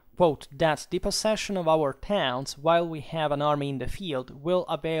 quote, that the possession of our towns, while we have an army in the field, will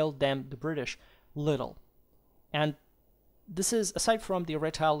avail them, the British, little. And this is, aside from the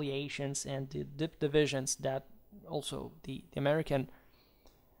retaliations and the deep divisions that also the American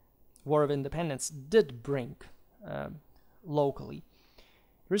War of Independence did bring locally,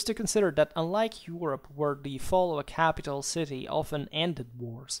 there is to consider that unlike Europe, where the fall of a capital city often ended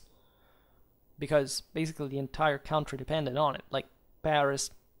wars, because basically the entire country depended on it, like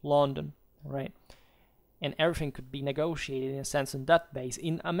Paris, London, right? and everything could be negotiated in a sense on that base.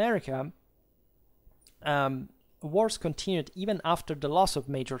 In America, wars continued even after the loss of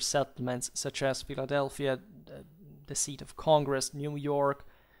major settlements such as Philadelphia, the seat of Congress, New York,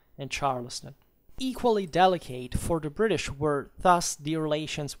 and Charleston. Equally delicate for the British were thus the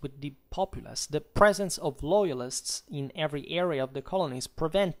relations with the populace. The presence of loyalists in every area of the colonies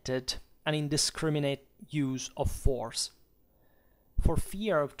prevented an indiscriminate use of force. For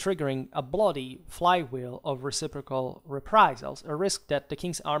fear of triggering a bloody flywheel of reciprocal reprisals, a risk that the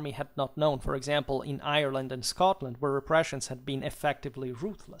King's army had not known, for example, in Ireland and Scotland, where repressions had been effectively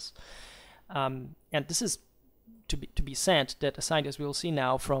ruthless. And this is to be said that, aside as we will see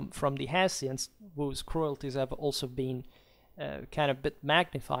now, from the Hessians, whose cruelties have also been kind of a bit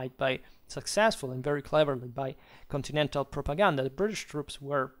magnified by successful and very cleverly by continental propaganda, the British troops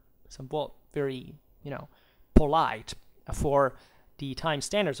were somewhat very, polite for the time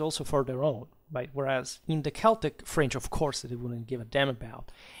standards, also for their own, right? Whereas in the Celtic fringe, of course, they wouldn't give a damn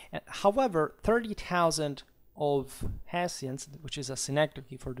about. However, 30,000 of Hessians, which is a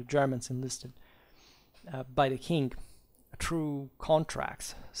synecdoche for the Germans enlisted by the king through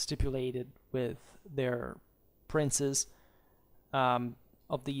contracts stipulated with their princes,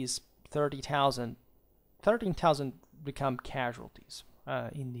 of these 13,000 become casualties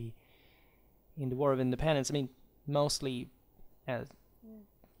in the War of Independence. I mean, mostly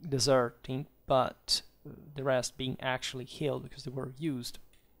deserting, but the rest being actually killed because they were used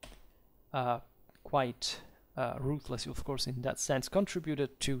quite ruthlessly, of course, in that sense,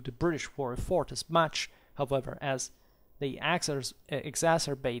 contributed to the British war effort as much, however, as they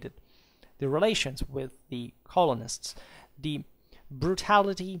exacerbated the relations with the colonists. The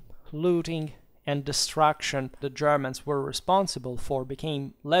brutality, looting, and destruction the Germans were responsible for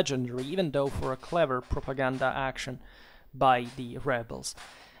became legendary, even though for a clever propaganda action by the rebels.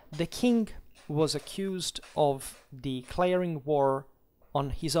 The king was accused of declaring war on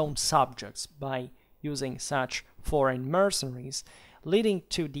his own subjects by using such foreign mercenaries, leading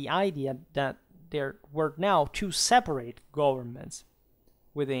to the idea that there were now two separate governments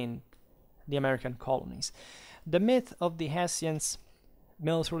within the American colonies. The myth of the Hessians,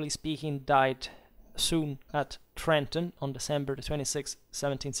 militarily speaking, died soon at Trenton on December 26,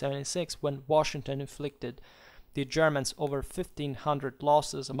 1776, when Washington inflicted the Germans over 1,500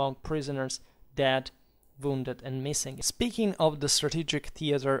 losses among prisoners, dead, wounded, and missing. Speaking of the strategic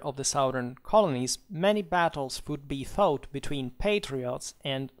theater of the southern colonies, many battles would be fought between patriots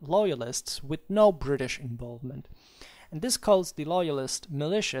and loyalists with no British involvement. And this caused the loyalist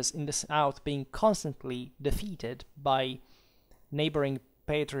militias in the south being constantly defeated by neighboring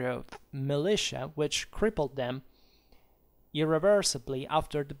patriot militia, which crippled them irreversibly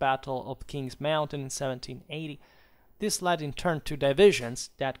after the Battle of Kings Mountain in 1780. This led in turn to divisions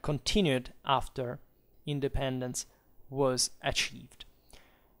that continued after independence was achieved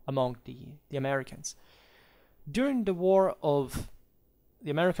among the Americans. During the War of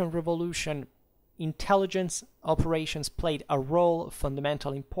the American Revolution, intelligence operations played a role of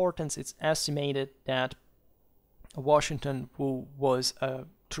fundamental importance. It's estimated that Washington, who was a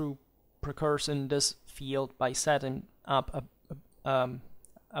true precursor in this field by setting up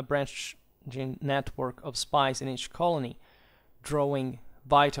a branching network of spies in each colony, drawing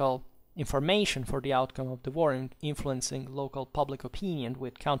vital information for the outcome of the war and influencing local public opinion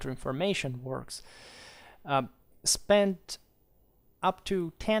with counter-information works, spent up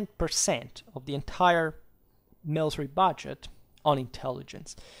to 10% of the entire military budget on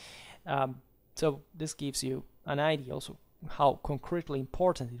intelligence. So this gives you an idea also how concretely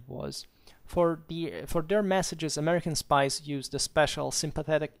important it was. For their messages, American spies used a special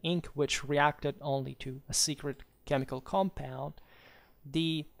sympathetic ink which reacted only to a secret chemical compound.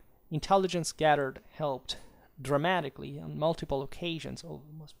 The intelligence gathered helped dramatically on multiple occasions,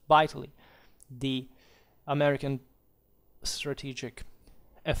 almost vitally, the American strategic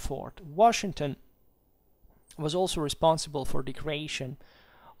effort. Washington was also responsible for the creation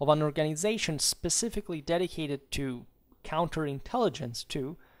of an organization specifically dedicated to counterintelligence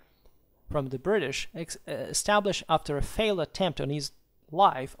from the British, established after a failed attempt on his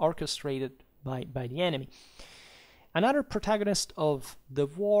life orchestrated by the enemy. Another protagonist of the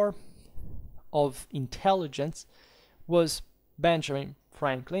war of intelligence was Benjamin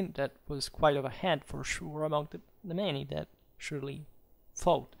Franklin. That was quite of a head for sure among the many that surely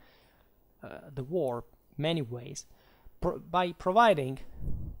fought the war in many ways, by providing,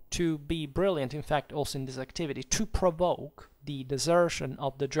 to be brilliant in fact also in this activity, to provoke the desertion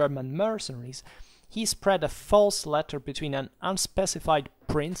of the German mercenaries. He spread a false letter between an unspecified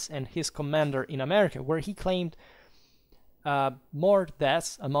prince and his commander in America, where he claimed more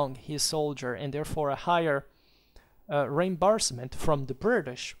deaths among his soldiers and therefore a higher reimbursement from the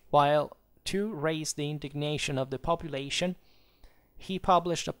British, while to raise the indignation of the population, he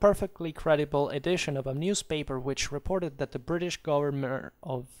published a perfectly credible edition of a newspaper which reported that the British government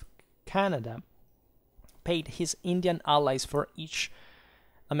of Canada paid his Indian allies for each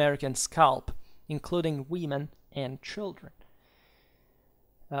American scalp, including women and children.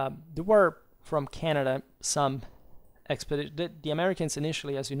 There were from Canada some expeditions. The Americans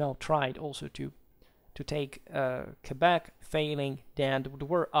initially, as you know, tried also to take Quebec, failing. Then there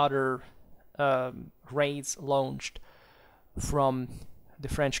were other raids launched from the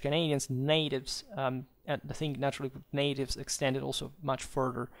French Canadians, natives, and I think naturally natives extended also much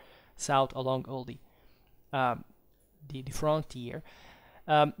further south along all the frontier.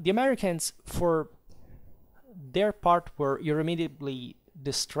 The Americans, for their part, were irremediably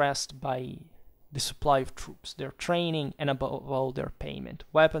distressed by the supply of troops, their training, and above all their payment.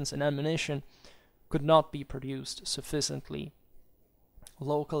 Weapons and ammunition could not be produced sufficiently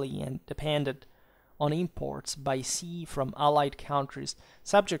locally and depended on imports by sea from allied countries,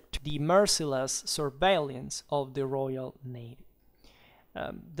 subject to the merciless surveillance of the Royal Navy.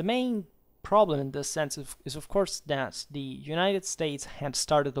 The main problem in this sense is of course that the United States had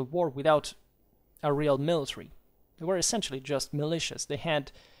started the war without a real military. They were essentially just militias. They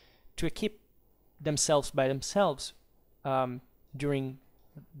had to equip themselves by themselves during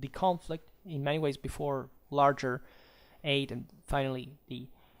the conflict, in many ways before larger aid, and finally the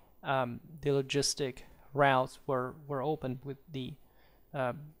logistic routes were opened with the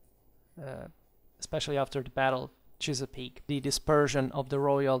especially after the Battle of Chesapeake, the dispersion of the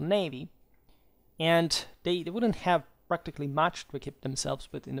Royal Navy, and they wouldn't have practically much to equip themselves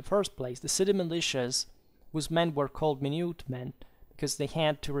with in the first place. The city militias, whose men were called minutemen because they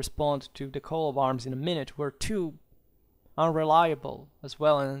had to respond to the call of arms in a minute, were too unreliable as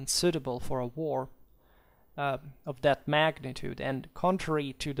well and unsuitable for a war of that magnitude, and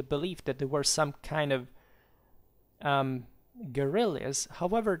contrary to the belief that there were some kind of guerrillas.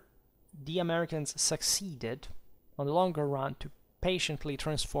 However, the Americans succeeded on the longer run to patiently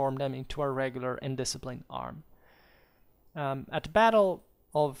transform them into a regular and disciplined army. At the Battle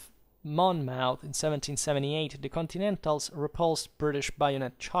of Monmouth in 1778, the Continentals repulsed British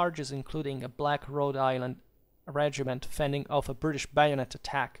bayonet charges, including a Black Rhode Island regiment fending off a British bayonet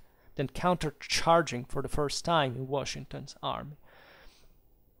attack, then counter-charging for the first time in Washington's army.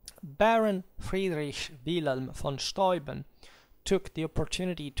 Baron Friedrich Wilhelm von Steuben took the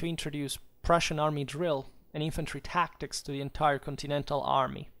opportunity to introduce Prussian army drill and infantry tactics to the entire Continental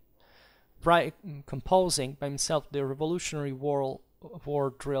Army, composing by himself the Revolutionary War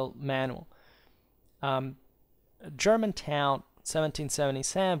Drill Manual. Germantown,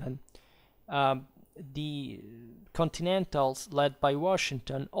 1777, the Continentals, led by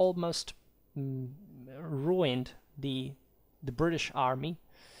Washington, almost ruined the British army,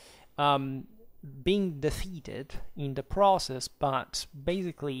 being defeated in the process, but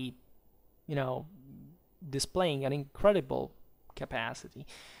basically, displaying an incredible capacity,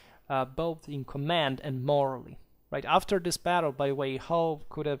 both in command and morally. Right after this battle, by the way, Hull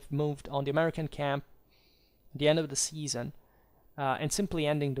could have moved on the American camp at the end of the season and simply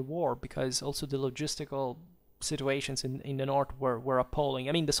ending the war, because also the logistical situations in the north were appalling.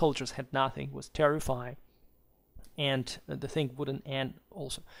 I mean, the soldiers had nothing, it was terrifying, and the thing wouldn't end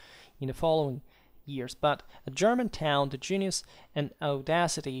also in the following years. But at Germantown, the genius and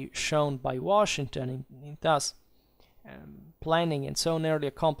audacity shown by Washington in thus planning and so nearly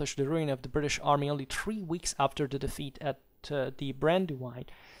accomplished the ruin of the British army only 3 weeks after the defeat at the Brandywine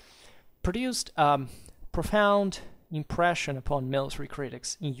produced profound impression upon military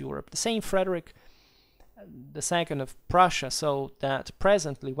critics in Europe. The same Frederick II of Prussia saw that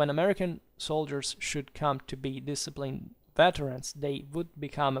presently, when American soldiers should come to be disciplined veterans, they would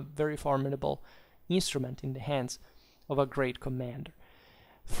become a very formidable instrument in the hands of a great commander.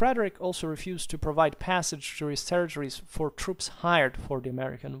 Frederick also refused to provide passage through his territories for troops hired for the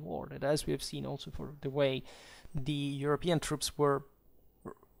American war. And as we have seen also for the way the European troops were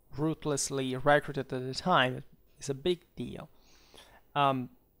ruthlessly recruited at the time, is a big deal.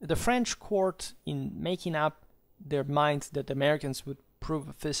 The French court, in making up their minds that the Americans would prove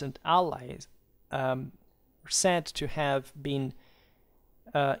efficient allies, were said to have been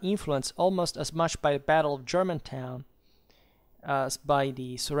influenced almost as much by the Battle of Germantown as by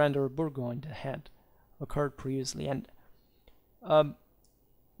the surrender of Burgoyne that had occurred previously. And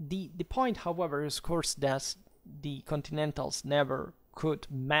the point, however, is of course that the Continentals never could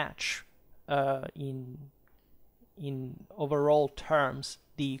match in overall terms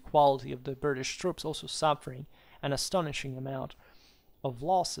the quality of the British troops, also suffering an astonishing amount of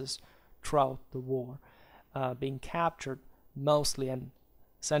losses throughout the war, being captured mostly and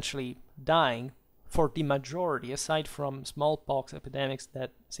essentially dying for the majority, aside from smallpox epidemics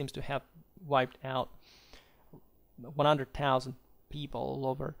that seems to have wiped out 100,000 people all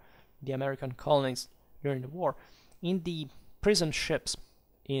over the American colonies during the war. In the prison ships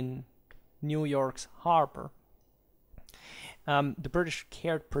in New York's harbor, the British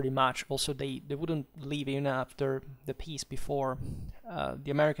cared pretty much. Also, they wouldn't leave even after the peace before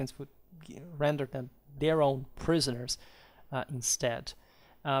the Americans would render them their own prisoners instead.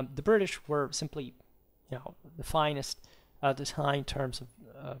 The British were simply, the finest at the time in terms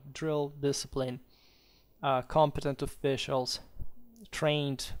of drill, discipline, competent officials,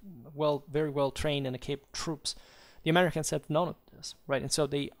 trained, very well trained and equipped troops. The Americans had none of this, right? And so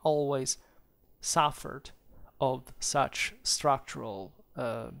they always suffered of such structural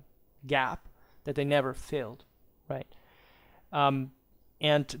gap that they never filled, right?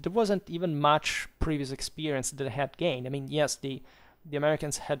 And there wasn't even much previous experience that they had gained. I mean, yes, the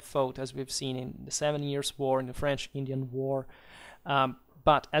Americans had fought, as we've seen, in the 7 Years' War, in the French-Indian War,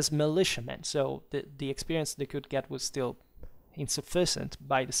 but as militiamen, so the experience they could get was still insufficient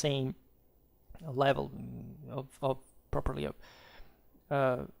by the same level of properly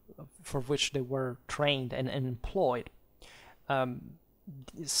for which they were trained and employed.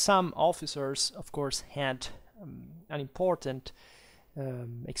 Some officers, of course, had an important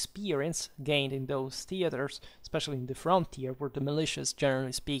experience gained in those theaters, especially in the frontier, where the militias,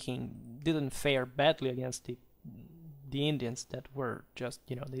 generally speaking, didn't fare badly against the Indians that were just,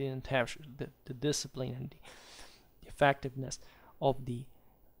 they didn't have the discipline and the effectiveness of the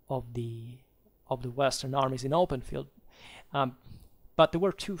Western armies in open field. But there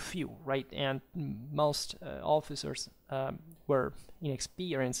were too few, right? And most officers were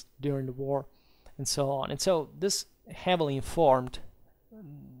inexperienced during the war, and so on. And so this heavily informed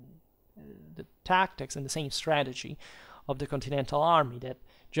the tactics and the same strategy of the Continental Army that,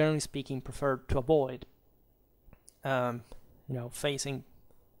 generally speaking, preferred to avoid, facing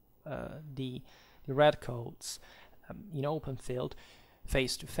the Redcoats in open field,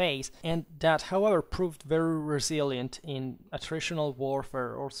 face to face, and that, however, proved very resilient in attritional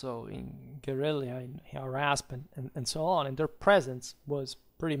warfare, also in guerrilla, in harassment, and so on. And their presence was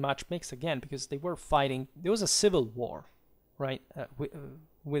pretty much mixed again, because they were fighting. There was a civil war, right,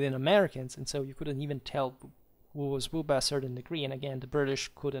 within Americans, and so you couldn't even tell who was who by a certain degree. And again, the British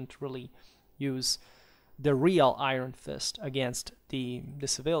couldn't really use the real iron fist against the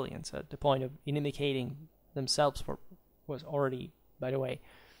civilians. At the point of inimicating themselves was already, by the way,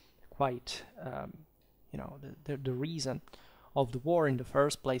 quite the reason of the war in the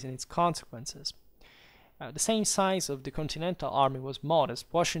first place and its consequences. The same size of the Continental Army was modest.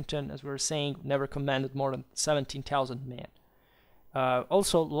 Washington, as we were saying, never commanded more than 17,000 men.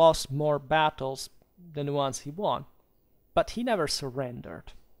 Also lost more battles than the ones he won, but he never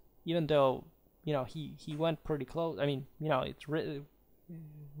surrendered, even though he went pretty close. I mean,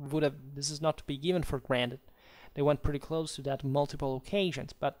 this is not to be given for granted. They went pretty close to that on multiple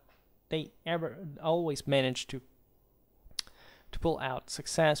occasions, but they always managed to pull out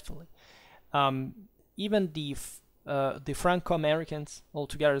successfully. Even the Franco-Americans,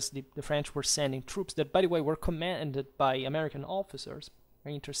 altogether, the French were sending troops that, by the way, were commanded by American officers,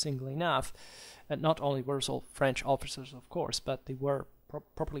 interestingly enough. And not only were all French officers, of course, but they were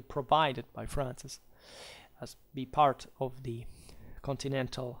properly provided by France as be part of the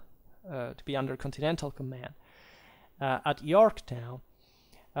continental, to be under continental command. At Yorktown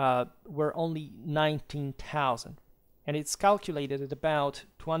were only 19,000. And it's calculated that about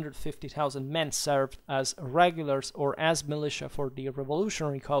 250,000 men served as regulars or as militia for the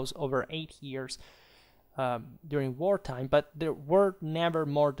revolutionary cause over 8 years during wartime, but there were never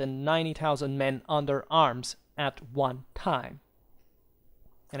more than 90,000 men under arms at one time.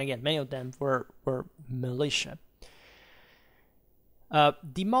 And again, many of them were militia.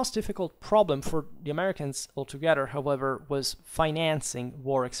 The most difficult problem for the Americans altogether, however, was financing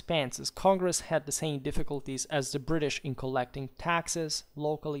war expenses. Congress had the same difficulties as the British in collecting taxes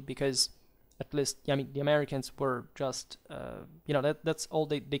locally, because at least, the Americans were just, that's all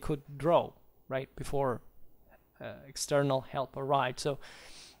they could draw, right, before external help arrived. So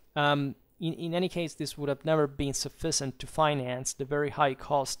in any case, this would have never been sufficient to finance the very high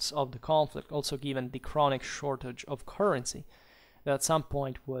costs of the conflict, also given the chronic shortage of currency that at some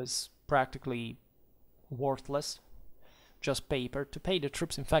point was practically worthless, just paper, to pay the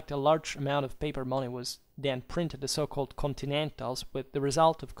troops. In fact, a large amount of paper money was then printed, the so-called Continentals, with the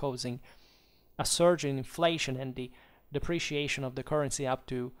result of causing a surge in inflation and the depreciation of the currency up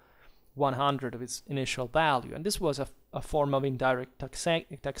to 100 of its initial value. And this was a form of indirect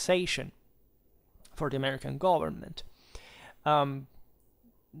taxation for the American government.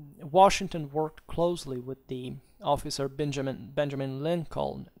 Washington worked closely with the officer Benjamin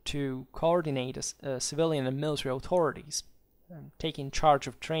Lincoln to coordinate civilian and military authorities, taking charge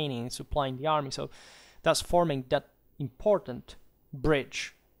of training and supplying the army. So thus forming that important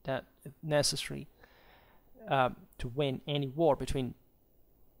bridge that is necessary to win any war between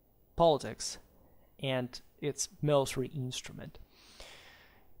politics and its military instrument.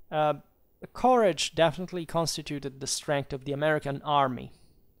 Courage definitely constituted the strength of the American army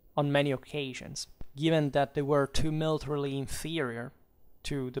on many occasions, given that they were too militarily inferior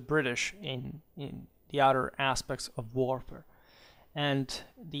to the British in the other aspects of warfare. And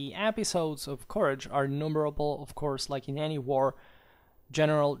the episodes of courage are innumerable, of course. Like in any war,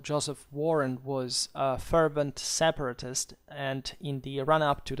 General Joseph Warren was a fervent separatist, and in the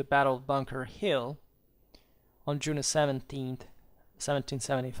run-up to the Battle of Bunker Hill on June 17th,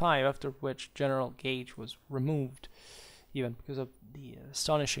 1775, after which General Gage was removed, even because of the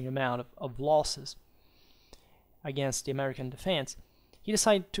astonishing amount of losses against the American defense, he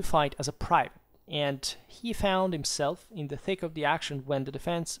decided to fight as a private. And he found himself in the thick of the action when the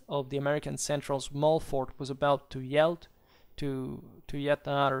defense of the American central small fort was about to yield to yet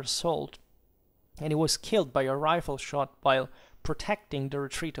another assault, and he was killed by a rifle shot while protecting the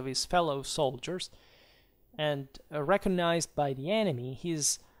retreat of his fellow soldiers. And recognized by the enemy,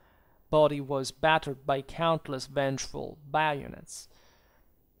 his body was battered by countless vengeful bayonets.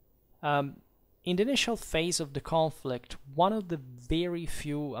 In the initial phase of the conflict, one of the very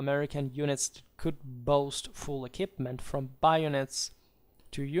few American units that could boast full equipment, from bayonets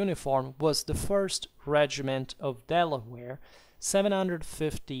to uniform, was the 1st Regiment of Delaware,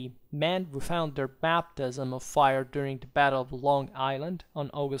 750 men who found their baptism of fire during the Battle of Long Island on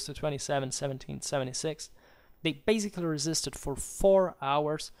August 27, 1776. They basically resisted for 4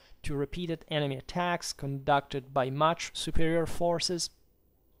 hours to repeated enemy attacks conducted by much superior forces.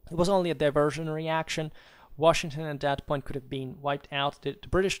 It was only a diversionary action. Washington at that point could have been wiped out. The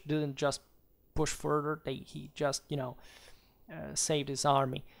British didn't just push further. He just, saved his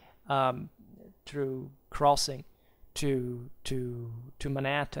army through crossing to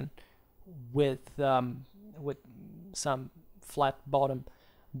Manhattan with some flat bottom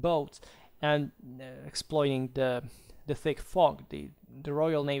boats, and exploiting the thick fog. The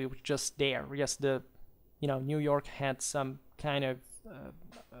Royal Navy was just there. Yes, New York had some kind of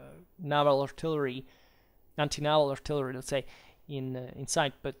naval artillery, anti-naval artillery, let's say, in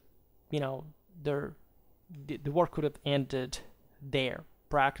sight, but the war could have ended there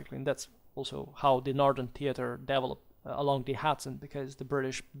practically, and that's also how the Northern Theater developed along the Hudson, because the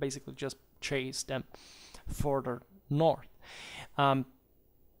British basically just chased them further north. And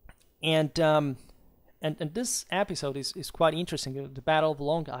this episode is quite interesting. The Battle of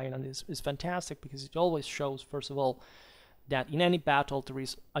Long Island is fantastic because it always shows, first of all, that in any battle there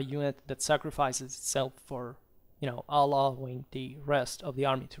is a unit that sacrifices itself for, allowing the rest of the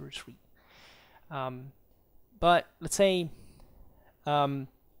army to retreat. But let's say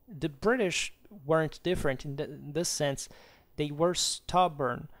the British weren't different in this sense. They were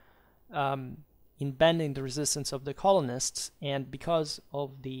stubborn in bending the resistance of the colonists, and because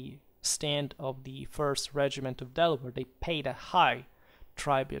of the stand of the 1st Regiment of Delaware, they paid a high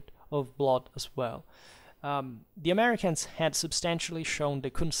tribute of blood as well. The Americans had substantially shown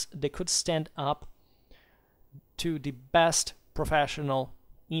they could stand up to the best professional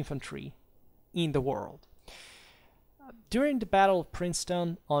infantry in the world. During the Battle of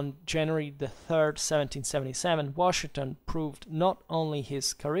Princeton on January the 3rd, 1777, Washington proved not only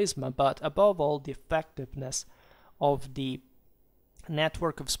his charisma, but above all the effectiveness of the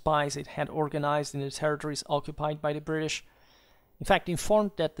network of spies it had organized in the territories occupied by the British. In fact,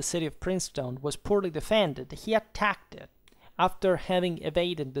 informed that the city of Princeton was poorly defended, he attacked it after having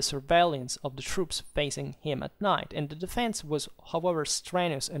evaded the surveillance of the troops facing him at night, and the defense was, however,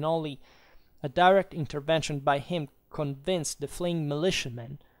 strenuous, and only a direct intervention by him convinced the fleeing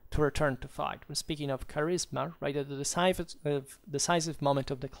militiamen to return to fight. When speaking of charisma, right at the decisive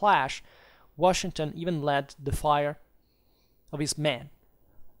moment of the clash, Washington even led the fire of his men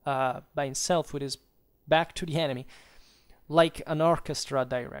by himself, with his back to the enemy, like an orchestra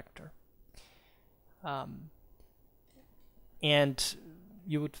director. And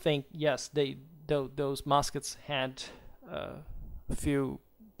you would think, yes, those muskets had a few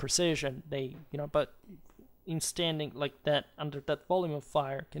precision, but in standing like that under that volume of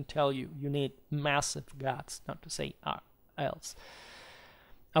fire, can tell you need massive guts, not to say else.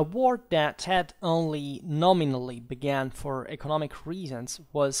 A war that had only nominally began for economic reasons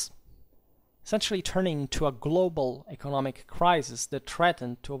was essentially turning into a global economic crisis that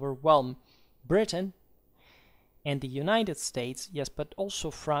threatened to overwhelm Britain and the United States, yes, but also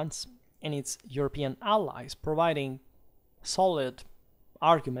France and its European allies, providing solid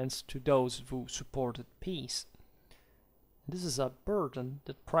arguments to those who supported peace. This is a burden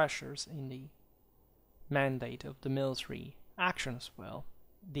that pressures in the mandate of the military action as well.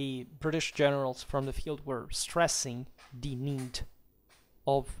 The British generals from the field were stressing the need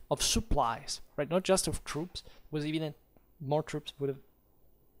of supplies, right? Not just of troops. Was evident more troops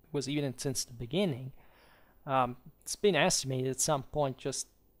was evident since the beginning. It's been estimated at some point just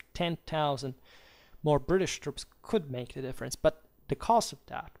 10,000 more British troops could make the difference, but the cost of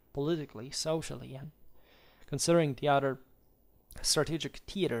that, politically, socially, and considering the other strategic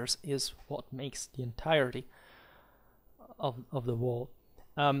theaters, is what makes the entirety of the war.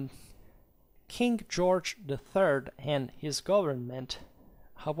 King George III and his government,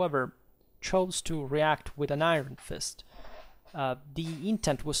 however, chose to react with an iron fist. The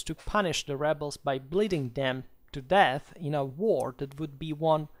intent was to punish the rebels by bleeding them to death in a war that would be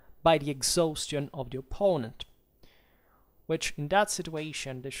won by the exhaustion of the opponent, which in that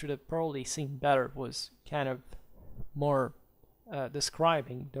situation they should have probably seen better was kind of more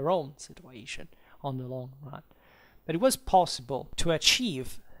describing their own situation on the long run. But it was possible to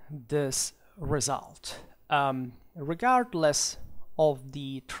achieve this result. Regardless of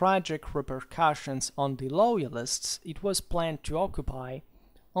the tragic repercussions on the loyalists, it was planned to occupy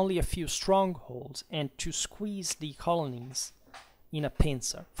only a few strongholds and to squeeze the colonies in a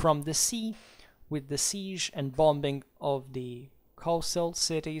pincer. From the sea, with the siege and bombing of the coastal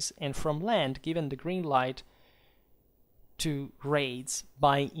cities, and from land, given the green light to raids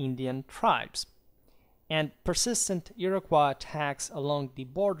by Indian tribes. And persistent Iroquois attacks along the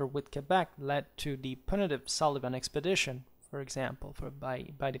border with Quebec led to the punitive Sullivan expedition, for example,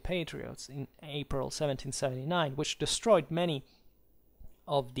 by the Patriots in April 1779, which destroyed many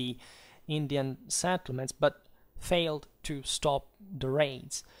of the Indian settlements but failed to stop the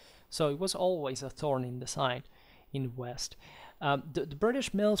raids. So it was always a thorn in the side in the West. The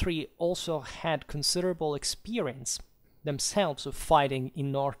British military also had considerable experience themselves of fighting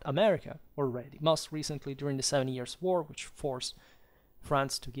in North America already, most recently during the 7 Years' War, which forced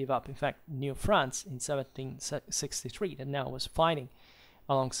France to give up, in fact, New France in 1763, that now was fighting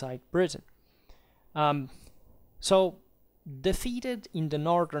alongside Britain. So, defeated in the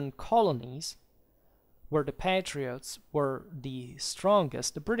northern colonies, where the Patriots were the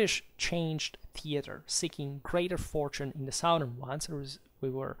strongest, the British changed theater, seeking greater fortune in the southern ones, as we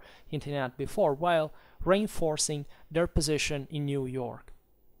were hinting at before, while reinforcing their position in New York.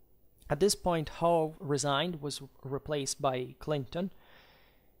 At this point, Howe resigned, was replaced by Clinton.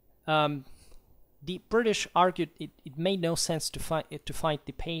 The British argued it made no sense to fight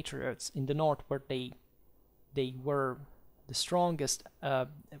the Patriots in the north, where they were the strongest.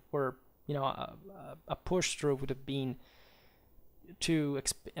 Were a push through would have been too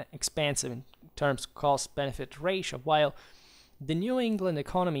expensive in terms of cost-benefit ratio, while the New England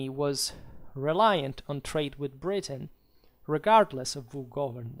economy was reliant on trade with Britain, regardless of who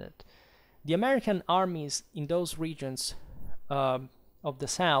governed it. The American armies in those regions of the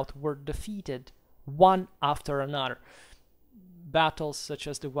South were defeated one after another. Battles such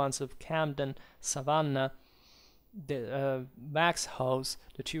as the ones of Camden, Savannah, the Max House,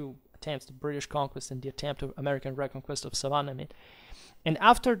 the two attempts, the British conquest and the attempt of American reconquest of Savannah. And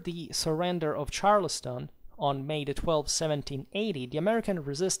after the surrender of Charleston on May the 12th, 1780, the American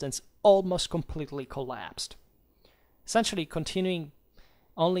resistance almost completely collapsed, essentially continuing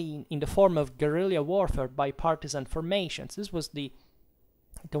only in the form of guerrilla warfare by partisan formations. This was the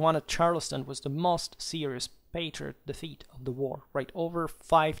one at Charleston was the most serious Patriot defeat of the war, right? Over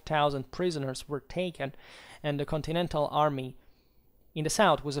 5,000 prisoners were taken, and the Continental Army in the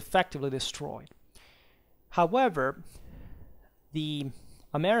South was effectively destroyed. However, the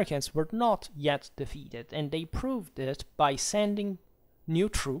Americans were not yet defeated, and they proved it by sending new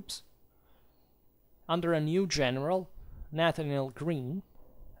troops under a new general, Nathanael Greene.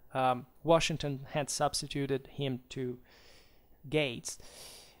 Washington had substituted him to Gates,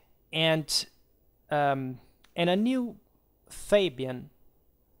 and a new Fabian,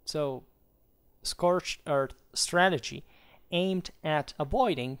 so scorched earth strategy aimed at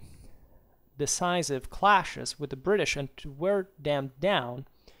avoiding decisive clashes with the British and to wear them down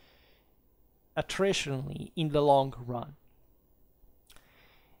attritionally in the long run.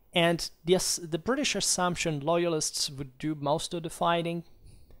 And the British assumption loyalists would do most of the fighting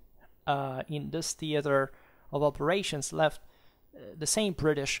in this theater of operations left the same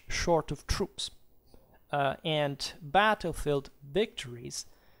British short of troops. And battlefield victories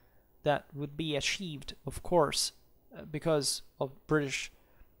that would be achieved, of course, because of British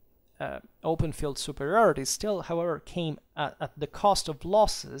open field superiority, still, however, came at the cost of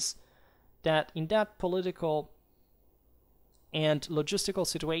losses that in that political and logistical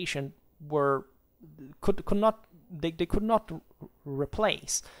situation could not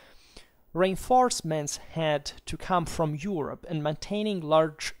replace. Reinforcements had to come from Europe, and maintaining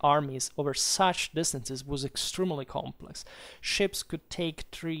large armies over such distances was extremely complex. Ships could take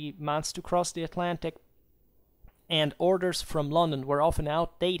 3 months to cross the Atlantic, and orders from London were often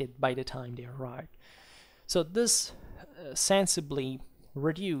outdated by the time they arrived. So this sensibly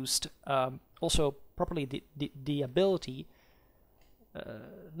reduced also properly the ability,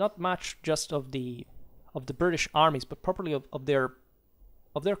 not much just of the British armies, but properly of their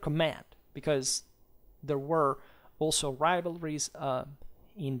command, because there were also rivalries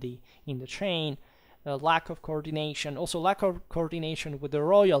in the chain, lack of coordination with the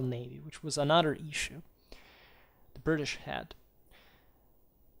Royal Navy, which was another issue the British had.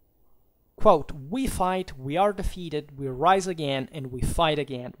 Quote, "We fight, we are defeated, we rise again, and we fight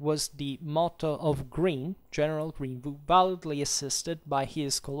again," was the motto of Greene, General Greene, who validly assisted by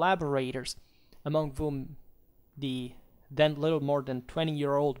his collaborators, among whom the then little more than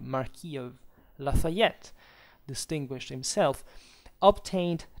 20-year-old Marquis of Lafayette distinguished himself,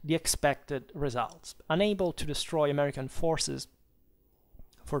 obtained the expected results. Unable to destroy American forces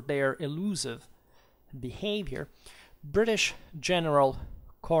for their elusive behavior, British General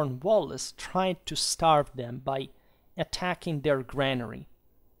Cornwallis tried to starve them by attacking their granary,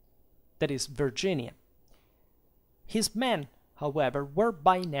 that is, Virginia. His men, however, were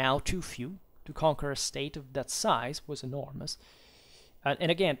by now too few to conquer a state of that size. Was enormous,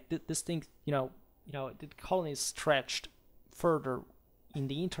 and again, this thing, the colonies stretched further in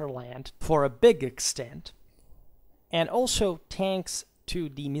the interland for a big extent, and also thanks to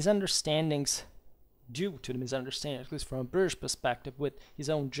the misunderstandings, at least from a British perspective, with his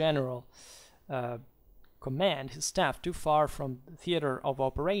own general command, his staff too far from the theater of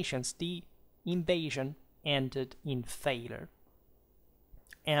operations, the invasion ended in failure.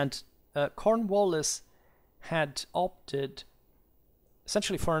 And Cornwallis had opted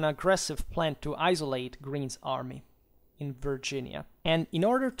essentially for an aggressive plan to isolate Greene's army in Virginia. And in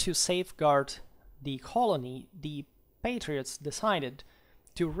order to safeguard the colony, the Patriots decided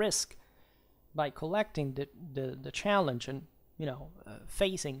to risk by collecting the challenge and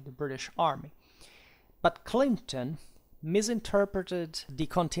facing the British army. But Clinton misinterpreted the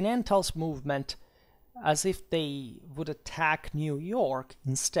Continentals' movement as if they would attack New York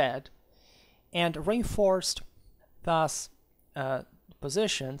instead, and reinforced thus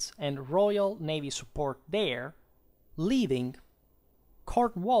positions and Royal Navy support there, leaving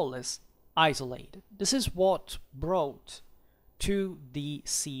Cornwallis isolated. This is what brought to the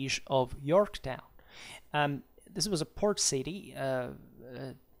siege of Yorktown. This was a port city,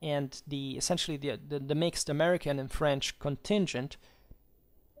 and essentially the mixed American and French contingent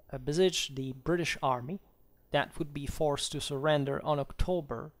besieged the British army that would be forced to surrender on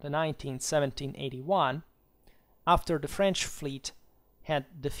October the 19th, 1781, after the French fleet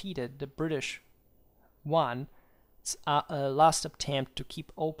had defeated the British one's last attempt to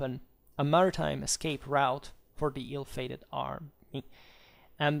keep open a maritime escape route for the ill-fated army.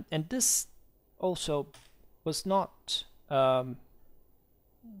 And this also was not to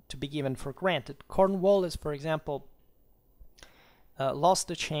be given for granted. Cornwallis, for example, lost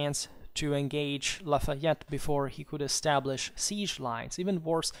the chance to engage Lafayette before he could establish siege lines. Even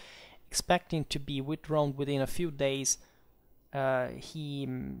worse, expecting to be withdrawn within a few days, he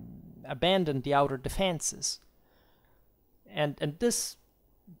abandoned the outer defenses. And this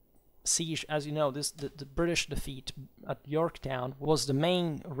siege, as you know, the British defeat at Yorktown was the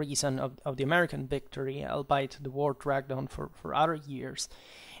main reason of the American victory, albeit the war dragged on for other years.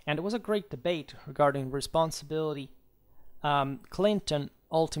 And there was a great debate regarding responsibility. Clinton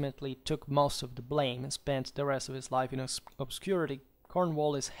ultimately took most of the blame and spent the rest of his life in obscurity.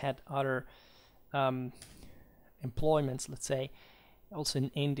 Cornwallis had other employments, let's say, also in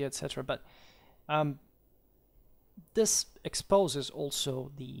India, etc. But this exposes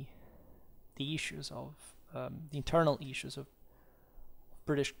also the issues of the internal issues of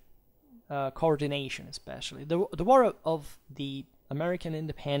British coordination, especially. The War of the American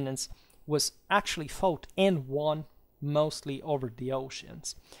Independence was actually fought and won mostly over the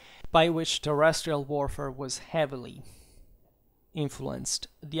oceans, by which terrestrial warfare was heavily influenced.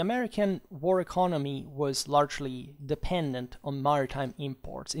 The American war economy was largely dependent on maritime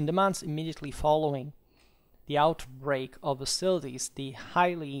imports. In the months immediately following the outbreak of hostilities, the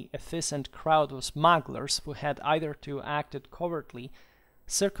highly efficient crowd of smugglers who had either to acted covertly,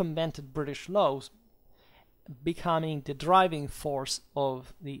 circumvented British laws, becoming the driving force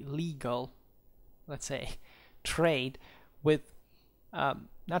of the legal, let's say, trade, with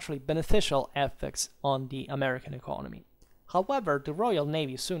naturally beneficial effects on the American economy. However, the Royal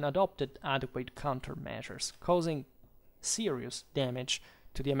Navy soon adopted adequate countermeasures, causing serious damage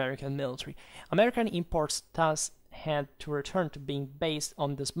to the American military. American imports thus had to return to being based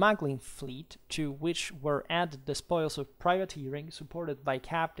on the smuggling fleet, to which were added the spoils of privateering, supported by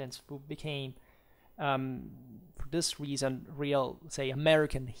captains who became, for this reason, real, say,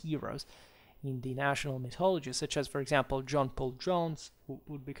 American heroes in the national mythology, such as, for example, John Paul Jones, who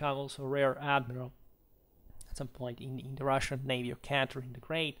would become also rear admiral at some point in the Russian Navy, of Catherine the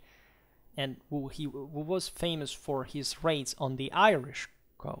Great, and who was famous for his raids on the Irish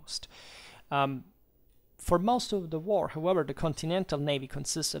coast. For most of the war, however, the Continental Navy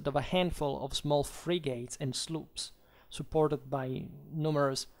consisted of a handful of small frigates and sloops, supported by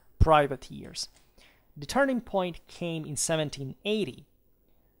numerous privateers. The turning point came in 1780,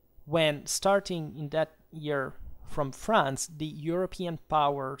 when, starting in that year from France, the European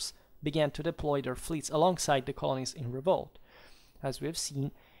powers began to deploy their fleets alongside the colonies in revolt, as we have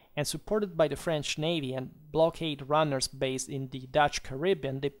seen, and supported by the French Navy and blockade runners based in the Dutch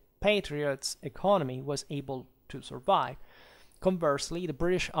Caribbean, the Patriots' economy was able to survive. Conversely, the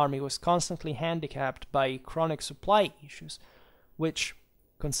British Army was constantly handicapped by chronic supply issues, which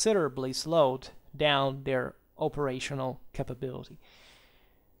considerably slowed down their operational capability.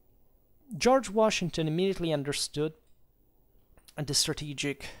 George Washington immediately understood the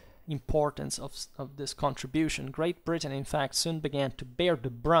strategic importance of this contribution. Great Britain, in fact, soon began to bear the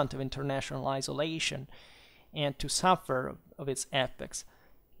brunt of international isolation and to suffer of its effects,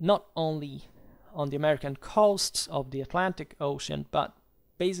 not only on the American coasts of the Atlantic Ocean, but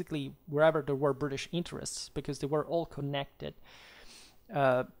basically wherever there were British interests, because they were all connected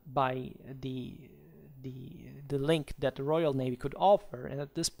by the link that the Royal Navy could offer. And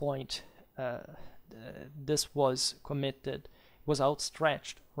at this point, this was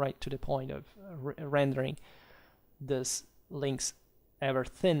outstretched right to the point of rendering these links ever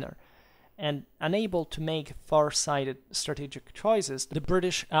thinner. And unable to make far-sighted strategic choices, the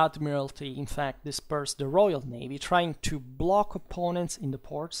British Admiralty in fact dispersed the Royal Navy, trying to block opponents in the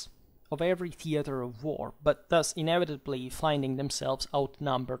ports of every theater of war, but thus inevitably finding themselves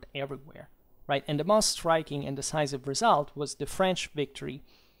outnumbered everywhere. Right? And the most striking and decisive result was the French victory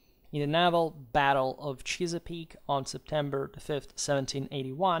in the naval battle of Chesapeake on September 5th,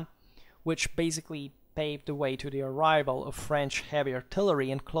 1781, which basically paved the way to the arrival of French heavy artillery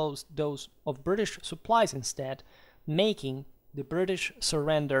and closed those of British supplies instead, making the British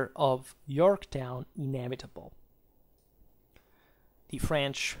surrender of Yorktown inevitable. The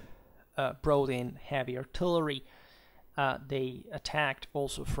French brought in heavy artillery. They attacked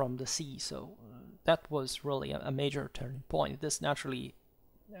also from the sea, so that was really a major turning point. This naturally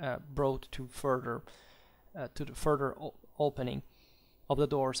brought to the further opening of the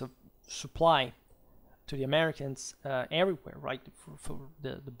doors of supply to the Americans everywhere, right, for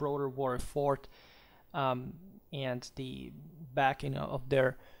the broader war effort and the backing of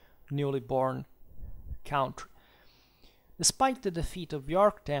their newly born country. Despite the defeat of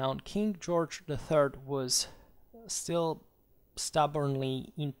Yorktown, King George III was still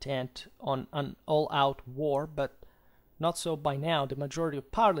stubbornly intent on an all-out war, but not so by now. The majority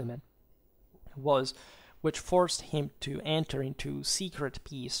of Parliament was, which forced him to enter into secret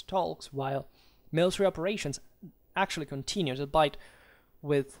peace talks, while military operations actually continued, albeit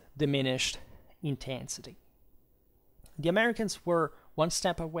with diminished intensity. The Americans were one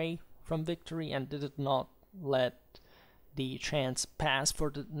step away from victory and did not let the chance pass. For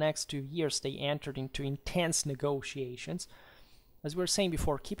the next 2 years, they entered into intense negotiations, as we were saying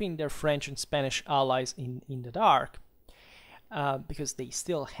before, keeping their French and Spanish allies in the dark, because they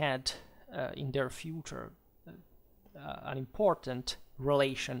still had in their future an important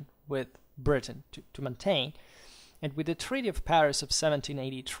relation with Britain to maintain. And with the Treaty of Paris of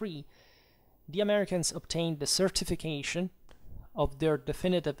 1783, the Americans obtained the certification of their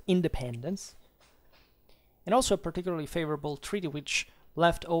definitive independence, and also a particularly favorable treaty which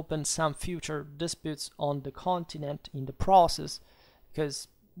left open some future disputes on the continent in the process, because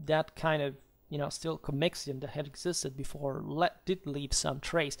that kind of still commixtion that had existed before did leave some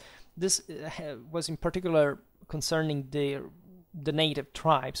trace. This was in particular concerning the native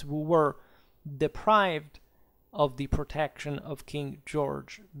tribes who were deprived of the protection of King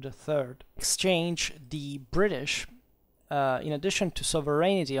George III. Exchange, the British, in addition to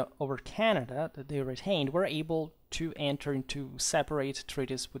sovereignty over Canada that they retained, were able to enter into separate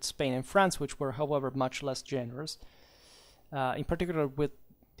treaties with Spain and France, which were, however, much less generous. In particular with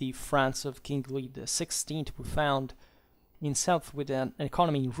the France of King Louis XVI, who found himself with an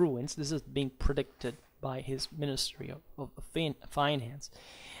economy in ruins. This is being predicted by his Ministry of Finance,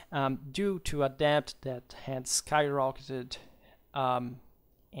 due to a debt that had skyrocketed,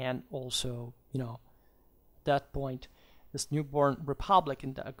 and also, at that point, this newborn republic,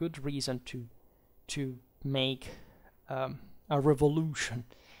 and a good reason to make a revolution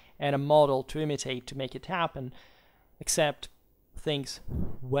and a model to imitate to make it happen, except things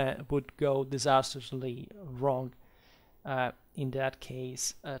would go disastrously wrong in that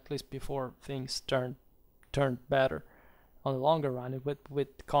case, at least before things turned better on the longer run,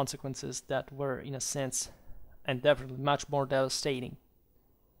 with consequences that were, in a sense, and definitely much more devastating,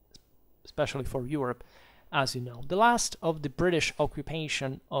 especially for Europe, as you know. The last of the British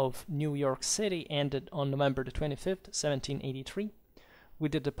occupation of New York City ended on November the 25th, 1783,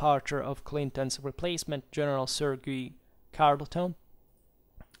 with the departure of Clinton's replacement, General Sir Guy Carleton,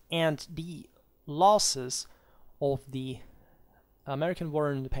 and the losses of the American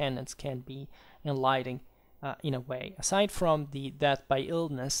War of Independence can be enlightening in a way. Aside from the death by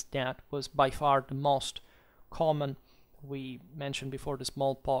illness, that was by far the most common. We mentioned before the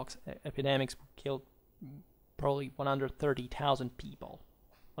smallpox epidemics killed probably 130,000 people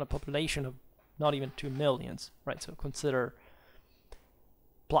on a population of not even 2 million, right? So consider,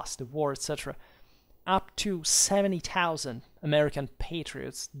 plus the war, etc. Up to 70,000 American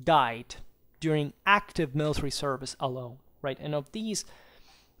patriots died during active military service alone, right? And of these,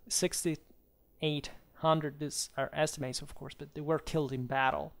 6,800, these are estimates, of course, but they were killed in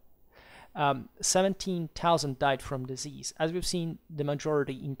battle. 17,000 died from disease. As we've seen, the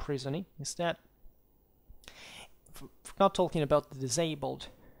majority imprisoning. Instead, not talking about the disabled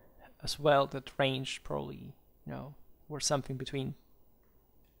as well, that ranged probably, were something between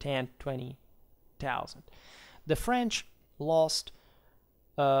 10, 20,000. The French lost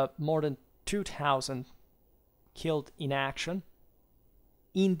more than 2,000 killed in action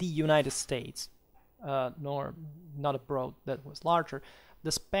in the United States, nor not abroad, that was larger.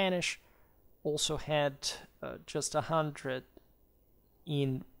 The Spanish also had just 100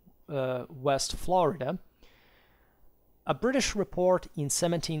 in West Florida. A British report in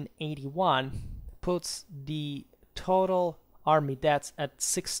 1781 puts the total army deaths at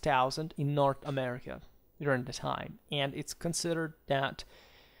 6,000 in North America during the time, and it's considered that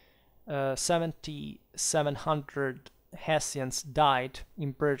 7,700 Hessians died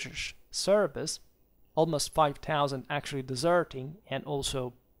in British service, almost 5,000 actually deserting, and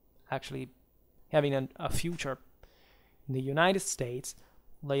also actually having a future in the United States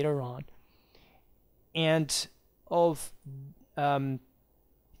later on. And of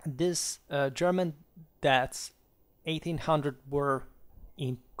this German deaths, 1,800 were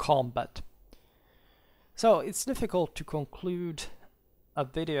in combat. So it's difficult to conclude a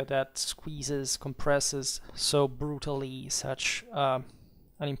video that compresses so brutally such an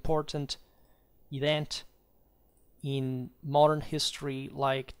important event in modern history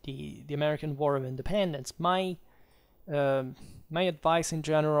like the American War of Independence. My advice in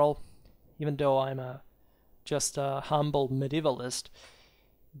general, even though I'm just a humble medievalist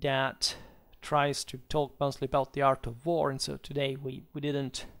that tries to talk mostly about the art of war, and so today we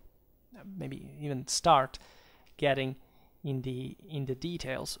didn't maybe even start getting in the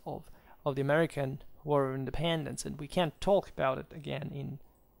details of the American War of Independence, and we can't talk about it again in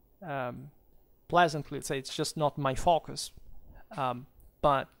pleasantly. Let's say it's just not my focus,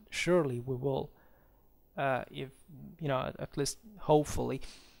 but surely we will, if at least hopefully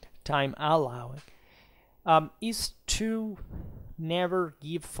time allowing, is to never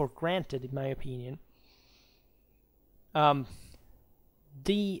give for granted, in my opinion, what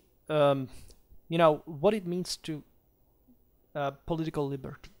it means to political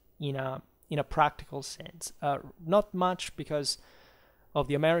liberty in a practical sense. Not much because of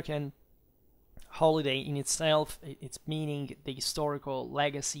the American holiday in itself, its meaning, the historical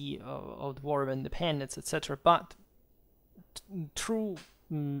legacy of the War of Independence, etc., but through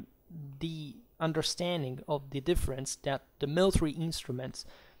the understanding of the difference that the military instruments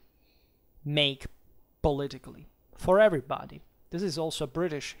make politically for everybody. This is also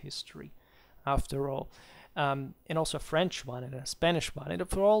British history, after all, and also a French one and a Spanish one, and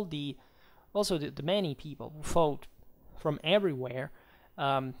for all the many people who fought from everywhere,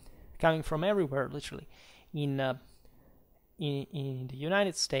 coming from everywhere, literally, in the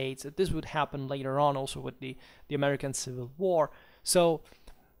United States. This would happen later on also with the American Civil War. So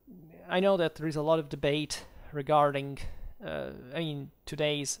I know that there is a lot of debate regarding,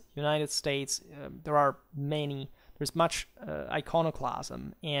 today's United States. There's much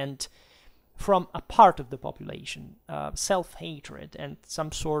iconoclasm, and from a part of the population, self-hatred and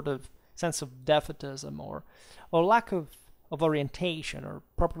some sort of sense of defeatism or lack of orientation, or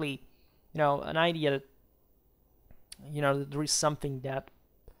properly, an idea that, that there is something that,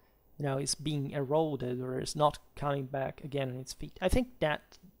 is being eroded or is not coming back again on its feet. I think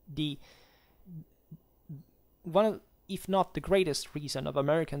that one of, if not the greatest reason of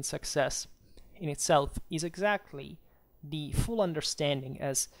American success in itself is exactly the full understanding,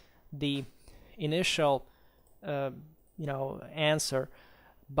 as the initial answer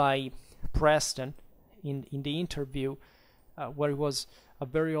by Preston in the interview, where he was a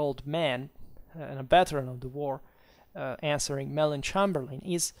very old man and a veteran of the war, answering Mellon Chamberlain,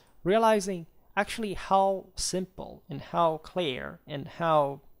 is realizing actually how simple and how clear and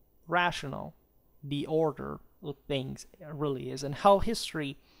how rational the order of things really is, and how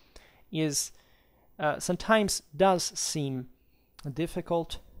history is sometimes does seem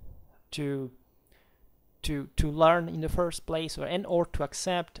difficult to learn in the first place, or to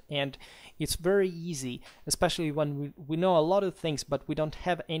accept, and it's very easy, especially when we know a lot of things but we don't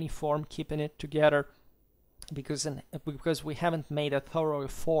have any form keeping it together, because we haven't made a thorough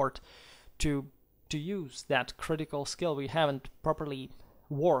effort to use that critical skill. We haven't properly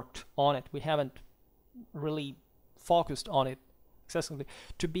worked on it. We haven't really focused on it excessively,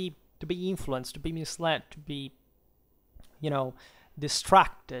 to be influenced, to be misled, to be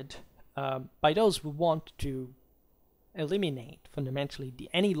distracted by those who want to eliminate fundamentally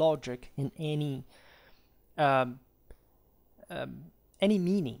any logic and any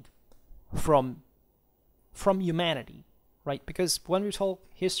meaning from humanity, right? Because when we talk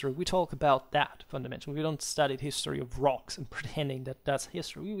history, we talk about that fundamentally. We don't study the history of rocks and pretending that that's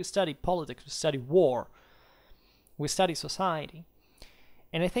history. We study politics, we study war, we study society.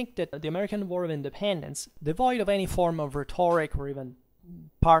 And I think that the American War of Independence, devoid of any form of rhetoric or even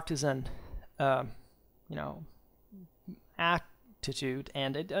partisan, attitude,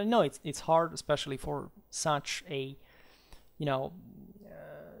 and I know it's hard, especially for such a,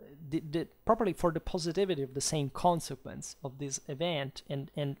 properly for the positivity of the same consequence of this event,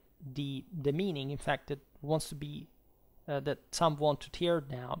 and the meaning, in fact, that wants to be that some want to tear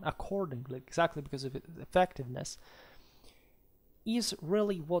down accordingly, exactly because of its effectiveness, is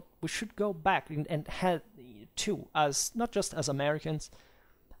really what we should go back and head to, as not just as Americans,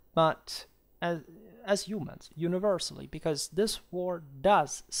 but as humans, universally, because this war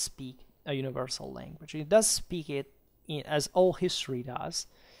does speak a universal language. It does speak it as all history does,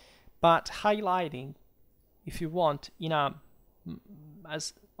 but highlighting, if you want,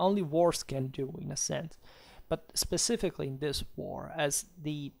 as only wars can do in a sense, but specifically in this war, as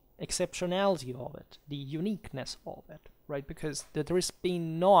the exceptionality of it, the uniqueness of it, right? Because there has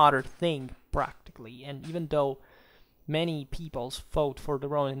been no other thing practically, and even though many peoples fought for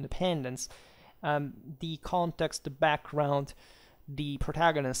their own independence, the context, the background, the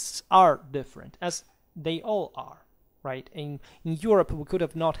protagonists are different, as they all are, right? In Europe, we could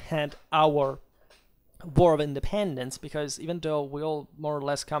have not had our War of Independence, because even though we all more or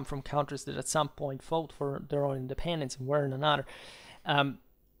less come from countries that at some point fought for their own independence and were in another,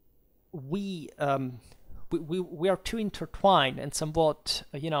 we are too intertwined and somewhat,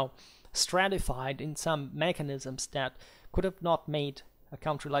 stratified in some mechanisms that could have not made a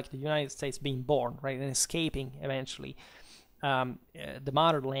country like the United States being born, right, and escaping eventually the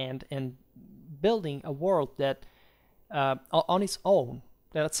motherland and building a world that on its own,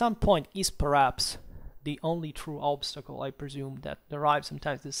 that at some point is perhaps the only true obstacle, I presume, that derives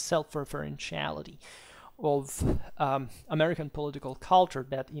sometimes this self-referentiality of American political culture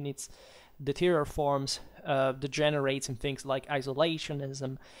that in its deteriorated forms degenerates in things like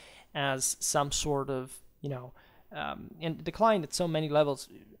isolationism as some sort of, and declined at so many levels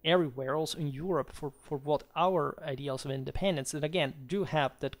everywhere, also in Europe, for what our ideals of independence, that again do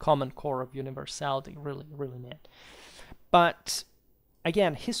have that common core of universality really, really meant. But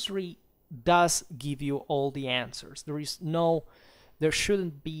again, history does give you all the answers. There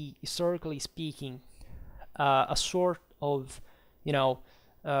shouldn't be, historically speaking, a sort of,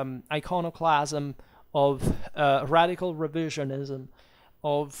 iconoclasm, of radical revisionism,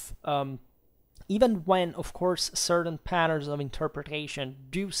 of even when, of course, certain patterns of interpretation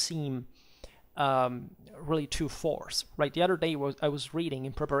do seem really too forced, right? The other day I was reading,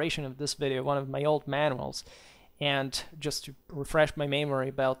 in preparation of this video, one of my old manuals, and just to refresh my memory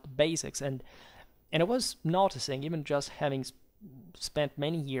about the basics, and I was noticing, even just having spent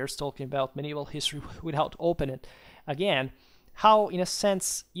many years talking about medieval history without opening it again, how, in a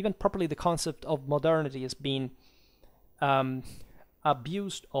sense, even properly the concept of modernity has been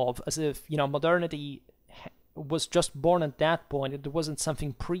abused of, as if, modernity was just born at that point. It wasn't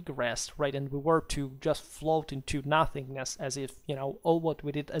something progressed, right? And we were to just float into nothingness, as if, you know, all what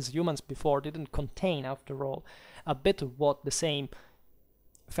we did as humans before didn't contain, after all, a bit of what the same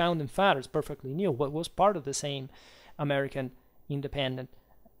founding fathers perfectly knew, what was part of the same American independence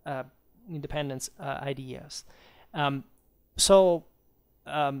ideas.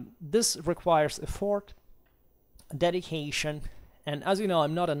 This requires effort, dedication, and as you know,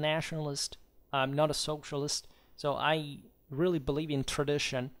 I'm not a nationalist, I'm not a socialist, so I really believe in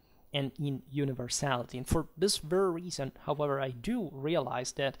tradition and in universality. And for this very reason, however, I do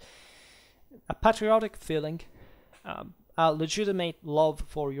realize that a patriotic feeling, a legitimate love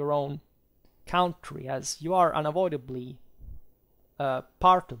for your own country, as you are unavoidably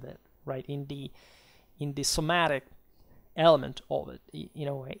part of it, right, in the somatic element of it, in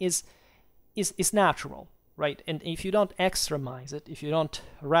a way, is natural, right? And if you don't extremize it, if you don't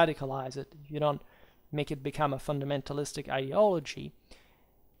radicalize it, if you don't make it become a fundamentalistic ideology,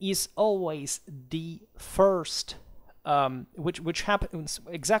 is always the first, which happens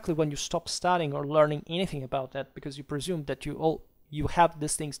exactly when you stop studying or learning anything about that, because you presume that you have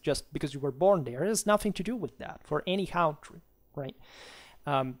these things just because you were born there. It has nothing to do with that for any country, right?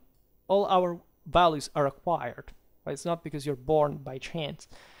 All our values are acquired, right? It's not because you're born by chance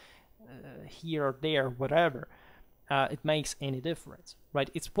here or there, whatever. It makes any difference, right?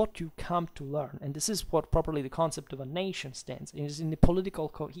 It's what you come to learn, and this is what properly the concept of a nation stands. It is in the political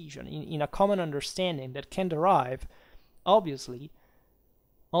cohesion, in a common understanding that can derive, obviously,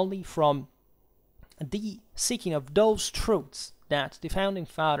 only from the seeking of those truths that the founding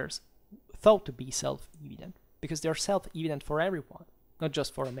fathers thought to be self-evident, because they're self-evident for everyone, not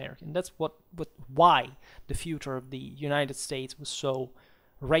just for Americans. That's why the future of the United States was so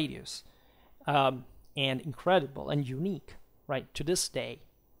radious and incredible and unique, right, to this day,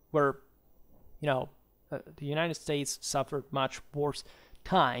 where, you know, the United States suffered much worse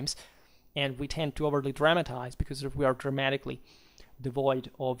times, and we tend to overly dramatize because we are dramatically devoid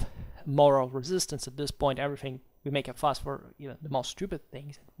of moral resistance. At this point, everything, we make a fuss for, you know, the most stupid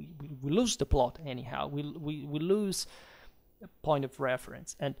things. We lose the plot anyhow. We lose a point of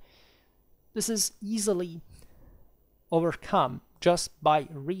reference, and this is easily overcome just by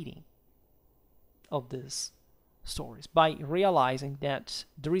reading of these stories, by realizing that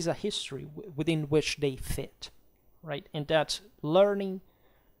there is a history within which they fit, right? And that learning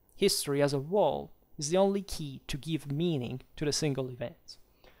history as a whole is the only key to give meaning to the single events.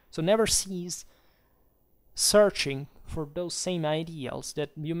 So never cease searching for those same ideals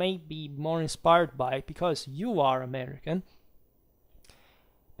that you may be more inspired by because you are American,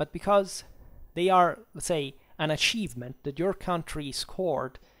 but because they are, let's say, an achievement that your country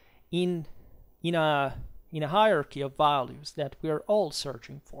scored in a hierarchy of values that we are all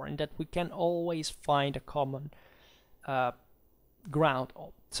searching for, and that we can always find a common ground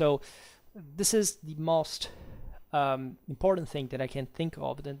of. So this is the most important thing that I can think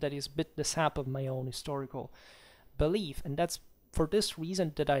of, and that is a bit the sap of my own historical belief. And that's for this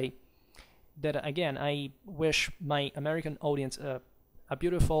reason that again I wish my American audience a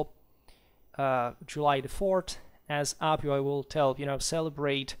beautiful July the 4th. As Apio, I will tell, you know,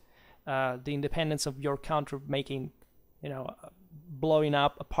 celebrate the independence of your country, making, you know, blowing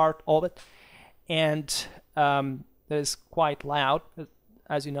up a part of it. And that is quite loud.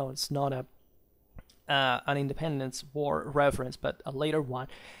 As you know, it's not an Independence War reference, but a later one.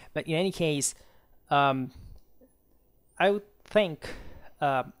 But in any case, I would think,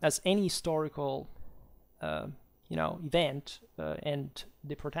 as any historical you know, event, and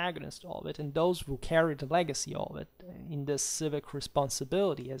the protagonist of it, and those who carry the legacy of it in this civic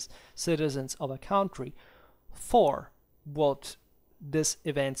responsibility as citizens of a country for what this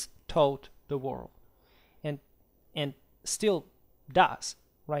event taught the world, and still does,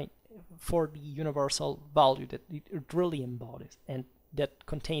 right, for the universal value that it really embodies, and that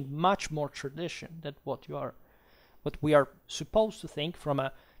contain much more tradition than what we are supposed to think from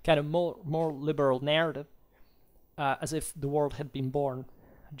a kind of more liberal narrative, as if the world had been born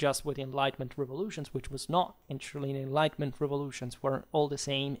just with Enlightenment revolutions, which was not. Actually, Enlightenment revolutions were all the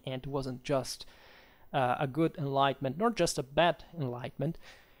same, and it wasn't just a good Enlightenment, nor just a bad Enlightenment.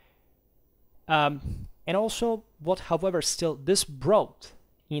 And also, what, however, still this brought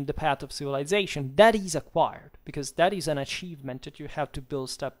in the path of civilization, that is acquired, because that is an achievement that you have to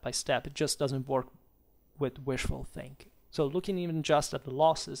build step by step. It just doesn't work with wishful thinking. So looking even just at the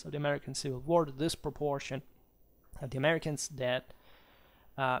losses of the American Civil War, the disproportion of the Americans dead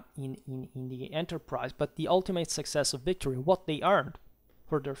in the enterprise, but the ultimate success of victory, what they earned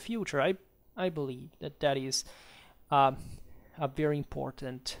for their future, I believe that is a very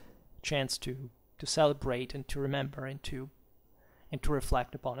important chance to to celebrate and to remember and to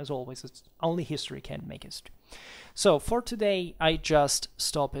reflect upon. As always, it's only history can make history. So for today, I just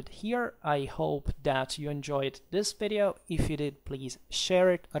stop it here. I hope that you enjoyed this video. If you did, please share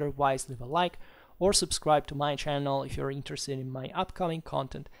it. Otherwise, leave a like or subscribe to my channel if you're interested in my upcoming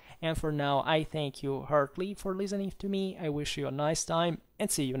content. And for now, I thank you heartily for listening to me. I wish you a nice time and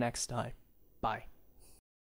see you next time. Bye.